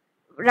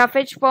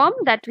roughage form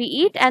that we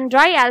eat, and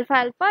dry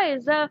alfalfa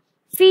is a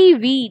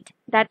seaweed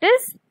that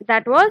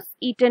was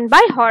eaten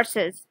by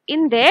horses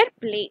in their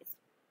place.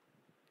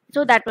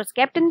 So that was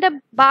kept in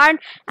the barn,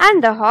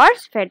 and the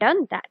horse fed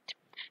on that.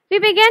 We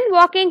began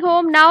walking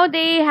home. Now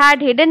they had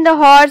hidden the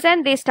horse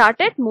and they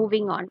started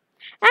moving on.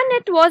 And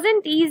it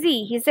wasn't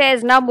easy, he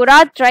says. Now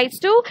Murad tries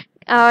to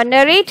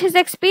narrate his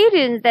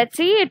experience, that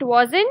see, it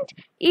wasn't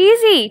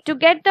easy to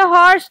get the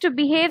horse to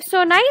behave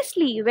so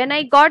nicely. When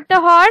I got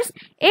the horse,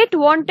 it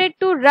wanted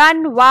to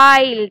run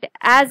wild,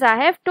 as I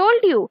have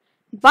told you.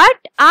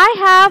 But I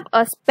have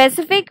a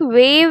specific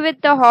way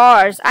with the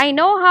horse. I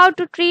know how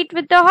to treat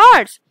with the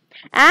horse.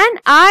 And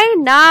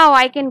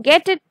I can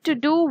get it to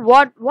do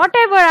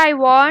whatever I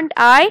want.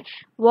 I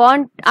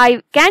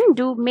can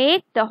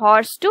make the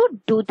horse to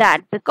do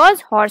that,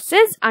 because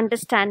horses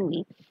understand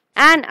me.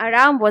 And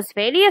Aram was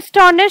very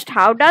astonished.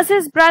 How does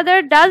his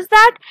brother does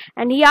that?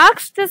 And he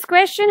asked this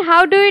question,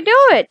 how do you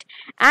do it?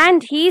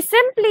 And he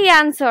simply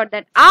answered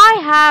that I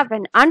have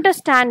an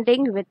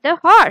understanding with the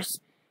horse.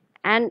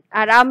 And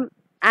Aram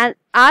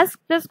asked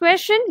this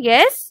question,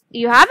 yes,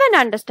 you have an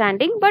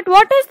understanding, but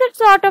what is that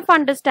sort of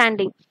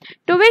understanding?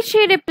 To which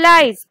he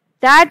replies,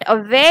 that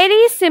a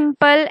very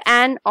simple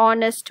and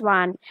honest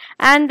one.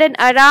 And then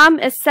Aram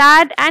is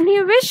sad and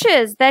he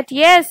wishes that,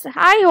 yes,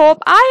 I hope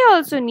I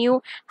also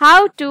knew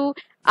how to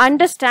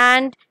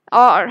understand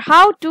or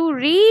how to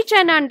reach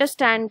an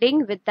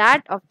understanding with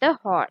that of the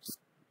horse.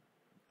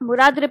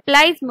 Murad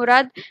replies,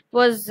 Murad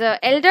was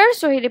elder,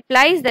 so he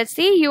replies that,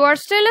 see, you are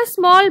still a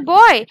small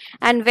boy,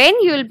 and when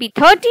you will be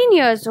 13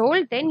 years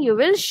old, then you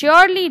will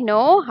surely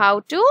know how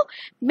to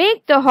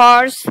make the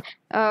horse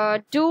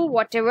do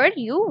whatever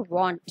you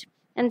want.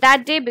 And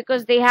that day,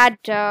 because they had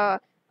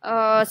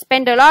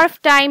spent a lot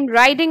of time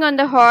riding on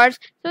the horse,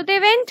 so they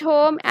went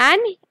home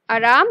and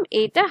Aram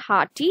ate a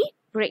hearty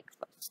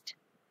breakfast.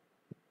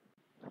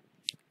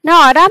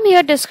 Now Aram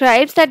here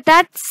describes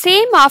that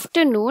same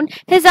afternoon,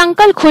 his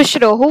uncle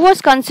Khushro, who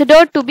was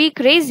considered to be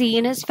crazy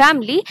in his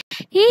family,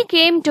 he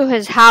came to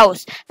his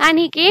house and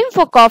he came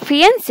for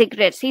coffee and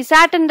cigarettes. He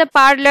sat in the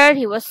parlor,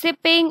 he was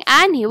sipping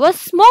and he was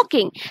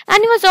smoking,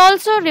 and he was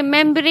also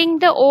remembering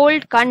the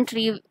old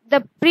country,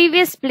 the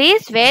previous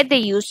place where they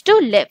used to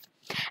live.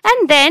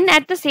 And then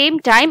at the same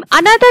time,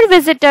 another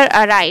visitor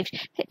arrived.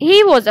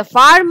 He was a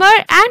farmer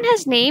and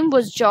his name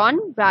was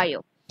John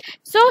Brayo.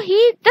 So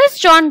this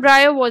John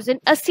Brayo was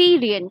an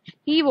Assyrian.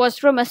 He was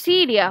from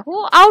Assyria,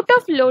 who out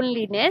of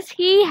loneliness,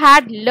 he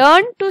had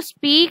learned to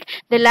speak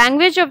the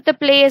language of the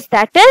place,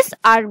 that is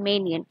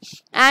Armenian.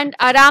 And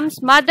Aram's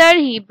mother,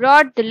 he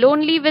brought the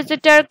lonely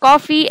visitor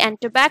coffee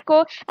and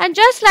tobacco, and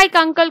just like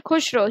Uncle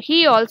Khushro,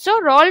 he also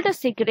rolled a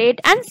cigarette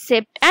and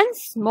sipped and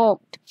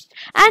smoked.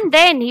 And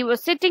then he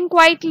was sitting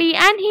quietly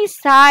and he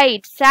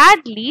sighed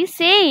sadly,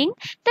 saying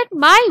that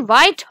my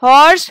white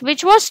horse,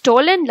 which was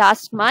stolen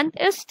last month,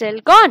 is still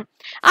gone. John.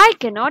 I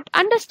cannot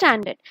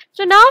understand it.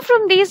 So now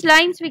from these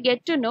lines we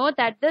get to know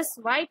that this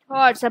white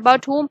horse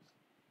about whom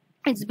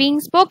it's being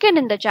spoken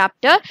in the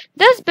chapter,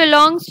 this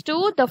belongs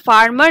to the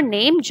farmer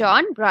named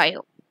John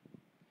Brio.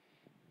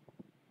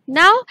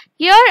 Now,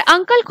 here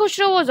Uncle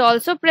Khushro was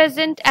also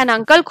present, and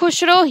Uncle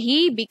Khushro,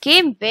 he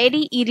became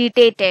very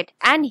irritated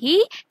and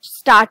he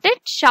started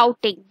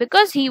shouting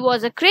because he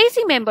was a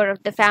crazy member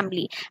of the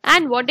family.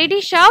 And what did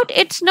he shout?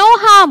 It's no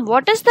harm.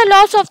 What is the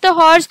loss of the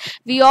horse?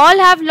 We all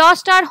have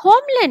lost our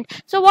homeland.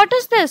 So what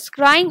is this?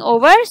 Crying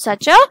over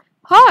such a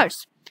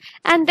horse.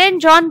 And then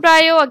John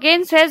Brio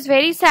again says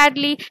very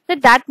sadly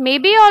that may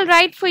be all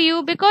right for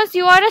you because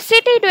you are a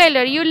city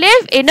dweller. You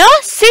live in a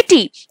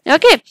city.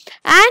 Okay.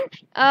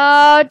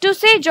 And to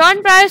say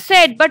John Brio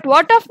said, but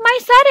what of my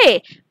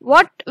surrey?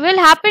 What will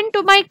happen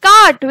to my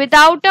cart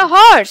without a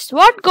horse?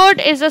 What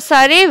good is a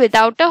surrey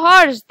without a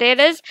horse? There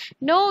is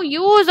no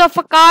use of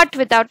a cart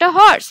without a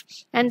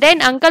horse. And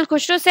then Uncle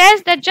Khushro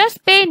says that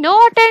just pay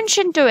no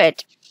attention to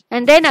it.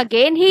 And then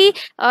again he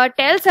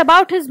tells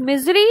about his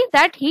misery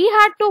that he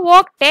had to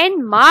walk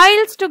 10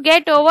 miles to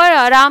get over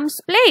Aram's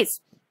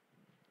place.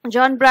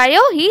 John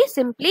Brio, he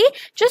simply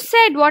just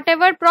said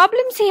whatever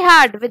problems he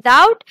had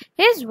without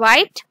his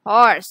white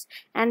horse.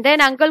 And then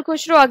Uncle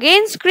Khushro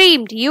again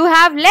screamed, you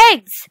have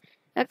legs.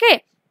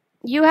 Okay.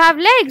 You have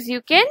legs, you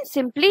can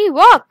simply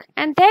walk.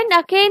 And then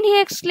again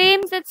he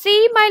exclaims that,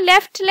 see, my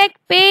left leg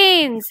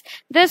pains.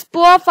 This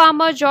poor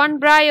farmer John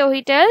Brio,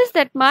 he tells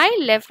that my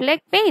left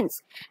leg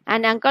pains.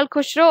 And Uncle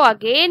Khushro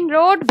again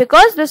rode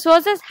because this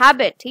was his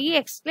habit. He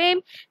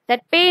exclaimed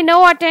that pay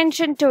no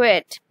attention to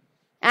it.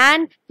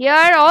 And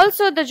here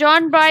also the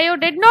John Brio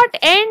did not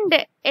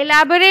end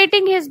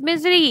elaborating his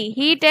misery.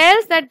 He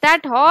tells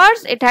that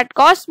horse, it had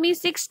cost me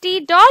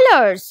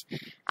 $60.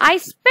 I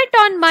spit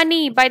on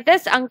money. By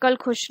this Uncle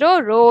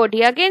Khushro rode.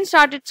 He again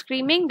started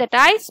screaming that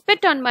I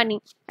spit on money.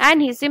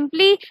 And he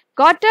simply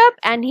got up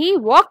and he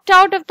walked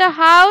out of the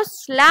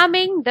house,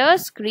 slamming the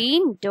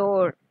screen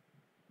door.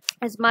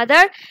 His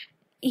mother,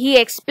 he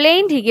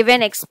gave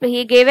an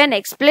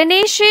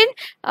explanation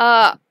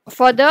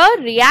for the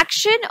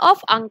reaction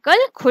of Uncle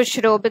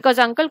Khushro, because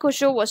Uncle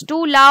Khushro was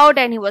too loud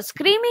and he was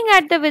screaming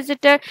at the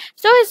visitor.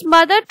 So his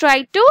mother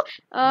tried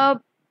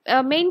to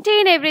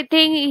maintain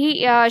everything.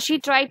 She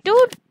tried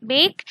to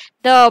make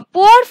the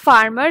poor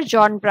farmer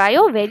John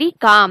Brio very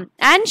calm,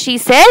 and she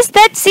says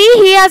that, see,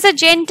 he has a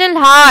gentle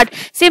heart.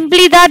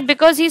 Simply that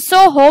because he's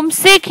so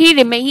homesick,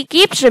 he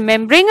keeps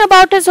remembering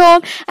about his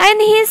home, and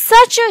he is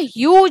such a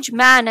huge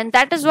man, and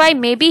that is why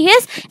maybe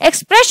his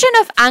expression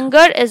of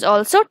anger is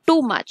also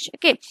too much.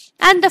 Okay,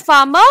 and the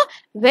farmer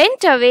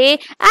went away,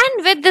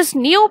 and with this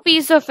new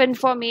piece of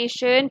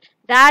information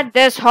that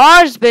this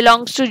horse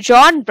belongs to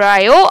John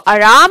Brio,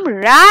 Aram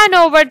ran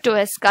over to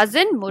his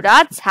cousin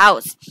Murad's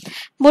house.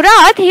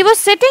 Murad, he was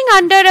sitting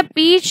under a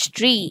peach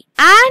tree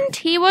and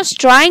he was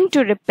trying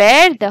to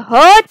repair the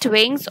hurt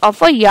wings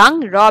of a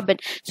young robin.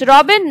 So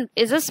robin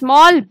is a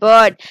small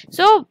bird.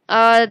 So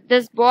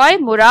this boy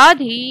Murad,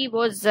 he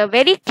was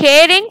very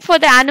caring for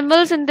the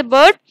animals and the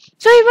bird.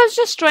 So he was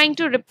just trying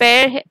to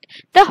repair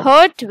the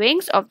hurt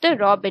wings of the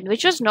robin,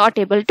 which was not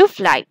able to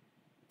fly.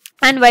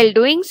 And while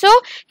doing so,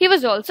 he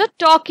was also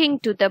talking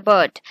to the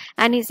bird.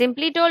 And he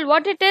simply told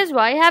what it is,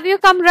 why have you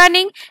come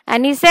running?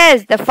 And he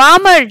says, the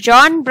farmer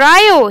John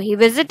Brio, he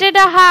visited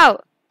our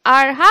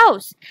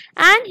house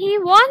and he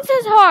wants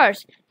his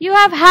horse. You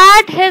have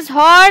had his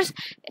horse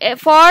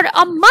for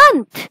a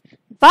month.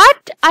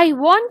 But I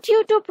want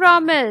you to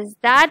promise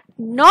that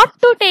not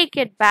to take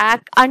it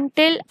back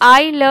until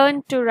I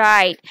learn to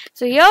ride.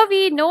 So here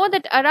we know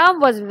that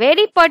Aram was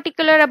very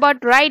particular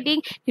about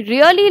riding. He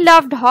really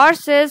loved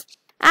horses.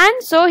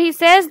 And so he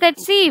says that,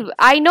 see,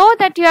 I know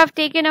that you have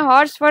taken a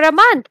horse for a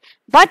month,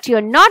 but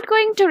you're not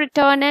going to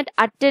return it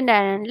until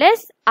and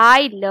unless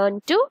I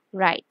learn to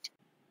ride.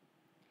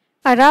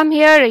 Aram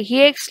here,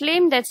 he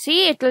exclaimed that,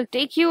 see, it will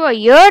take you a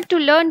year to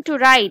learn to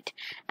ride.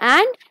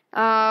 And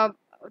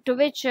to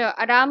which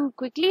Aram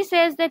quickly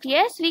says that,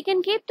 yes, we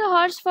can keep the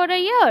horse for a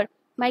year.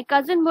 My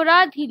cousin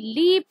Murad, he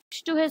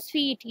leaped to his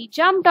feet, he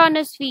jumped on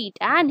his feet,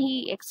 and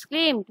he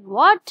exclaimed,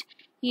 what?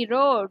 He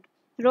roared.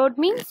 Road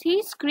means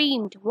he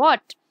screamed.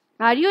 What?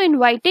 Are you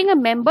inviting a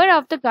member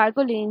of the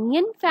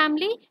Gargolanian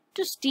family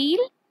to steal?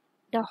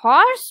 The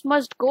horse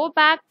must go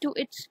back to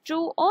its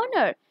true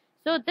owner.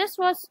 So this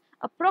was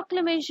a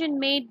proclamation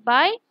made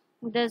by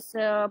this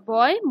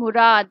boy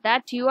Murad,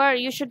 that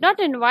you should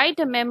not invite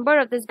a member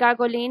of this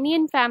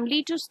Gargolanian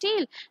family to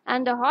steal,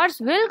 and the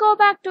horse will go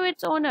back to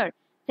its owner.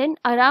 Then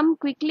Aram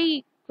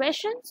quickly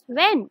questions,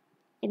 when?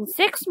 In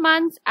 6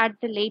 months at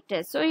the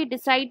latest. So he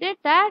decided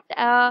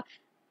that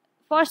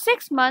for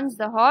 6 months,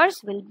 the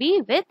horse will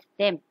be with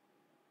them.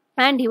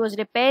 And he was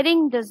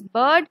repairing this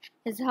bird,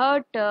 his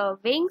hurt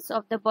wings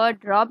of the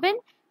bird robin,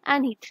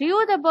 and he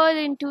threw the bird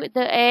into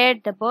the air.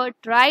 The bird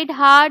tried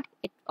hard.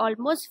 It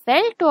almost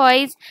fell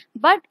twice,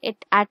 but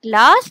it at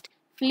last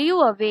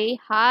flew away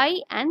high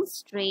and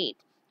straight.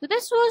 So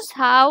this was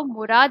how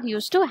Murad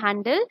used to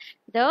handle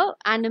the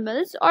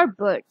animals or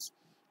birds.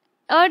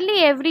 Early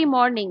every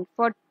morning,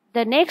 for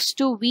the next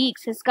 2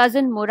 weeks, his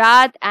cousin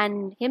Murad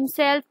and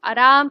himself,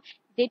 Aram,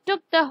 they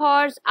took the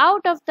horse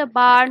out of the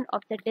barn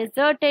of the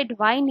deserted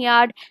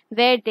vineyard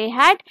where they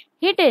had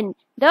hidden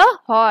the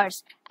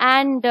horse.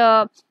 And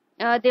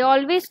they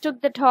always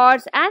took the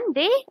horse and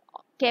they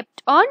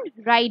kept on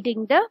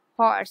riding the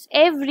horse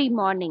every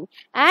morning.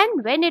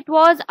 And when it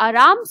was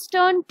Aram's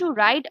turn to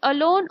ride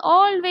alone,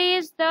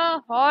 always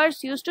the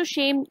horse used to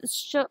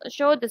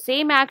show the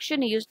same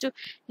action. He used to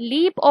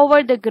leap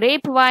over the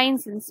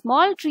grapevines and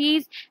small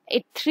trees.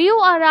 It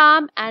threw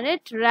Aram and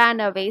it ran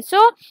away.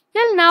 So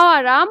till now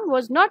Aram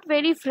was not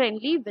very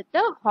friendly with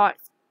the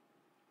horse.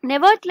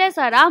 Nevertheless,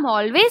 Aram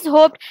always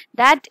hoped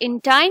that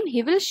in time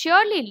he will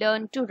surely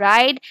learn to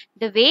ride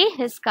the way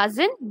his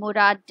cousin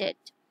Murad did.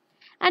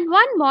 And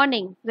one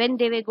morning, when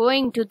they were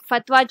going to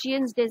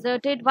Fatwajian's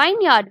deserted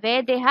vineyard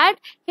where they had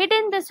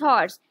hidden this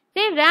horse,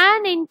 they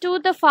ran into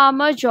the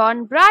farmer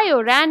John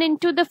Bryo.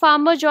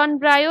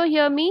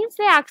 Here means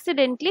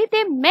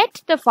they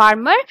met the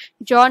farmer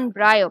John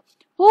Bryo,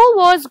 who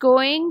was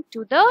going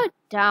to the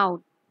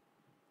town.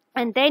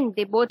 And then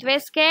they both were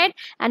scared,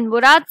 and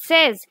Murad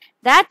says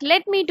that,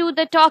 let me do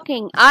the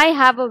talking. I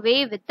have a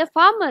way with the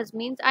farmers,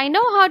 means I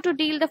know how to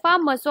deal the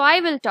farmers, so I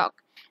will talk.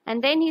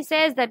 And then he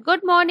says that,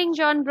 good morning,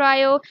 John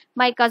Bryo,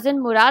 my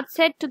cousin Murad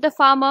said to the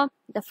farmer.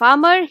 The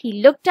farmer,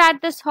 he looked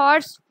at this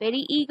horse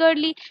very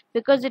eagerly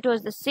because it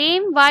was the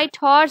same white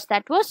horse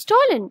that was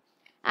stolen.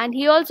 And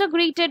he also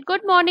greeted,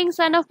 good morning,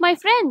 son of my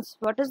friends.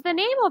 What is the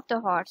name of the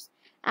horse?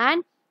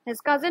 And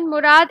his cousin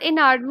Murad, in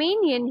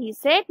Armenian, he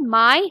said,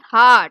 my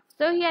heart.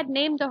 So he had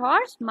named the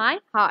horse My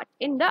Heart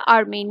in the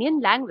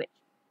Armenian language.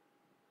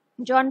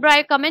 John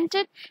Bryo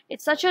commented,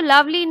 it's such a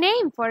lovely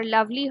name for a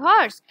lovely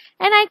horse.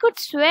 And I could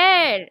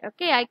swear,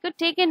 I could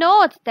take an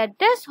oath that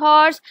this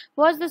horse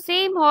was the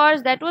same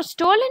horse that was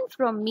stolen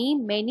from me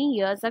many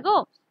years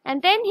ago.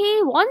 And then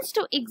he wants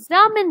to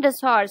examine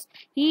this horse.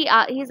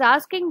 He's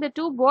asking the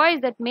two boys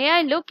that, may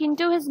I look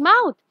into his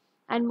mouth?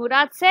 And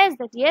Murad says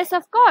that, yes,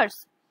 of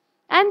course.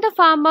 And the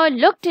farmer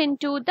looked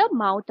into the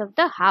mouth of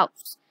the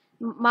horse.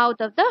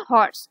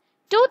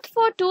 Tooth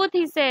for tooth,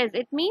 he says.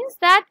 It means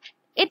that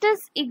it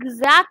is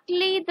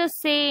exactly the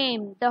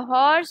same. The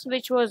horse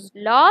which was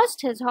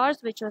lost, his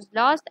horse which was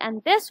lost,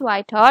 and this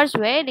white horse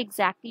were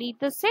exactly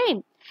the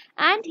same.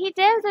 And he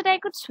tells that, I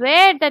could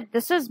swear that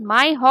this is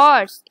my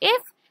horse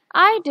if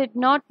I did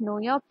not know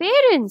your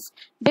parents,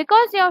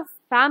 because your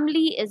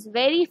family is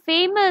very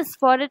famous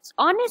for its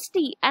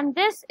honesty, and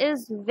this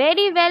is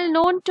very well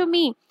known to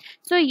me.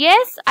 So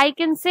yes, I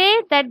can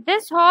say that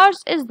this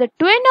horse is the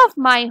twin of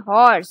my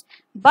horse,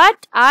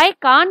 but I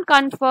can't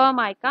confirm,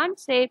 I can't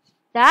say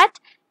that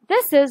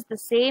this is the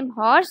same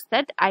horse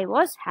that I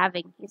was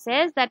having. He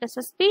says that a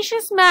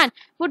suspicious man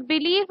would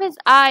believe his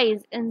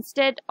eyes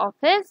instead of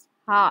his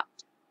heart.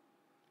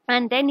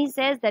 And then he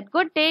says that,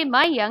 good day,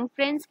 my young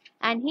friends,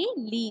 and he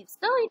leaves.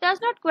 So he does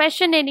not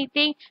question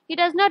anything. He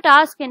does not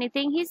ask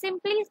anything. He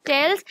simply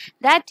tells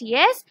that,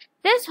 yes,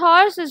 this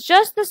horse is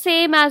just the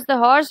same as the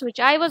horse which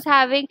I was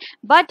having,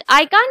 but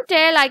I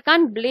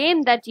can't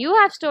blame that you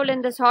have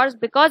stolen this horse,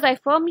 because I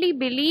firmly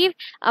believe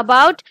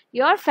about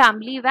your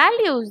family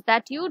values,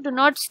 that you do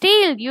not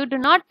steal, you do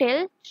not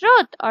tell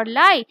truth or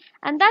lie,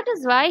 and that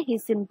is why he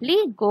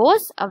simply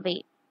goes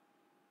away.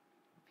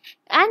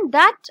 And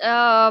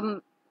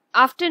that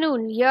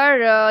afternoon,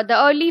 here, the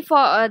early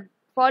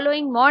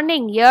following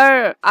morning,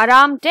 here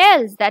Aram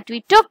tells that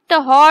we took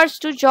the horse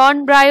to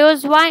John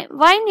Bryo's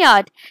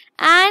vineyard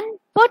and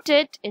put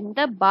it in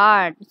the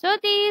barn. So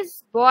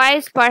these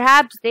boys,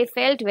 perhaps they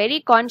felt very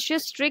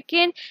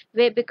conscience-stricken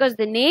because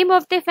the name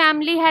of their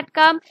family had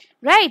come,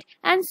 right?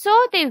 And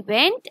so they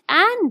went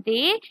and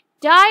they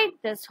tied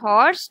this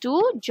horse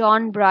to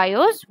John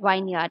Bryo's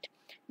vineyard.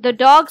 The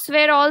dogs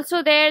were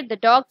also there. The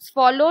dogs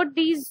followed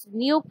these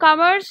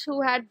newcomers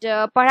who had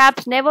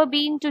perhaps never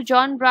been to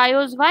John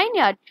Bryo's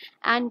vineyard,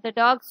 and the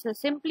dogs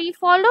simply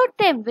followed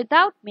them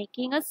without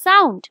making a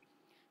sound.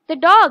 The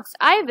dogs,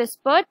 I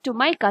whispered to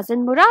my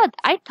cousin Murad.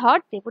 I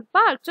thought they would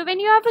bark. So when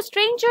you have a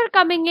stranger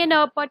coming in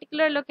a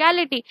particular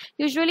locality,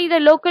 usually the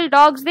local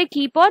dogs, they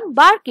keep on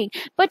barking.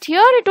 But here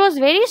it was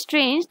very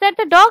strange that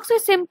the dogs were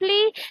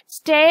simply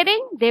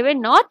staring. They were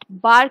not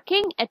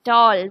barking at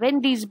all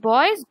when these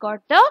boys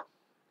got the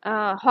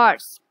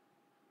horse.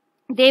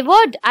 They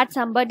would at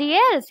somebody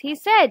else. He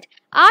said,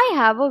 I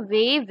have a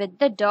way with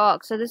the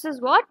dogs. So this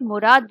is what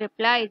Murad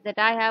replies, that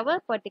I have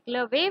a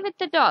particular way with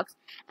the dogs.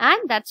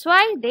 And that's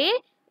why they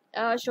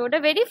showed a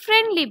very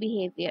friendly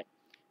behavior.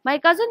 My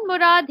cousin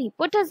Murad, he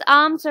put his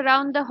arms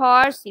around the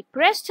horse. He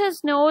pressed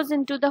his nose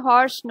into the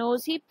horse's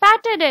nose. He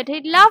patted it.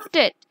 He loved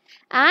it.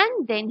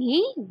 And then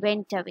he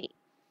went away.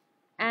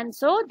 And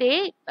so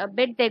they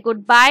bid their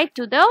goodbye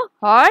to the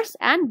horse,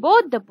 and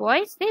both the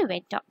boys, they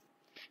went off.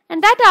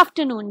 And that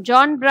afternoon,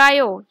 John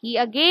Bryo, he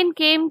again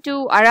came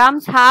to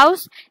Aram's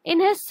house in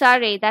his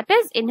surrey, that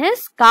is, in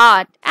his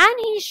cart, and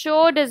he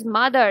showed his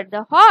mother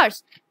the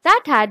horse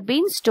that had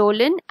been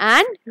stolen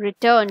and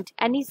returned.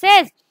 And he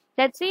says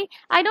that, see,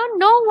 I don't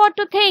know what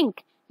to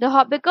think,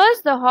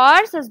 because the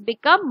horse has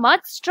become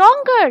much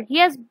stronger. He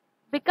has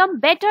become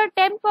better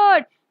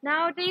tempered.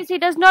 Nowadays, he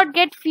does not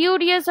get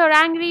furious or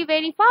angry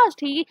very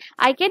fast.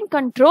 I can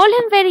control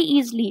him very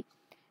easily.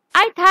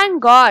 I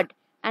thank God.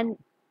 And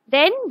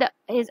then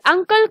his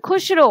Uncle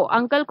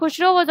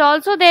Khushro was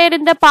also there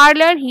in the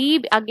parlor.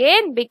 He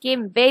again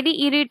became very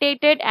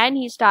irritated and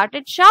he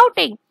started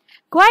shouting,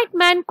 "Quiet,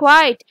 man,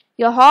 quiet.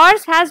 Your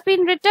horse has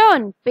been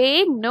returned.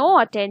 Pay no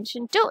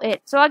attention to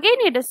it." So again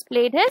he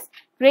displayed his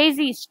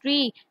crazy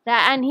streak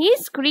and he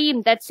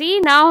screamed that, "See,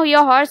 now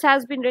your horse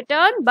has been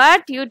returned,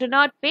 but you do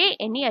not pay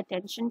any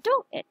attention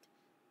to it."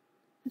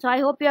 So I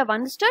hope you have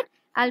understood.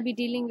 I'll be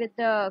dealing with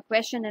the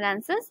question and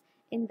answers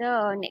in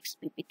the next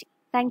PPT.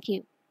 Thank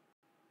you.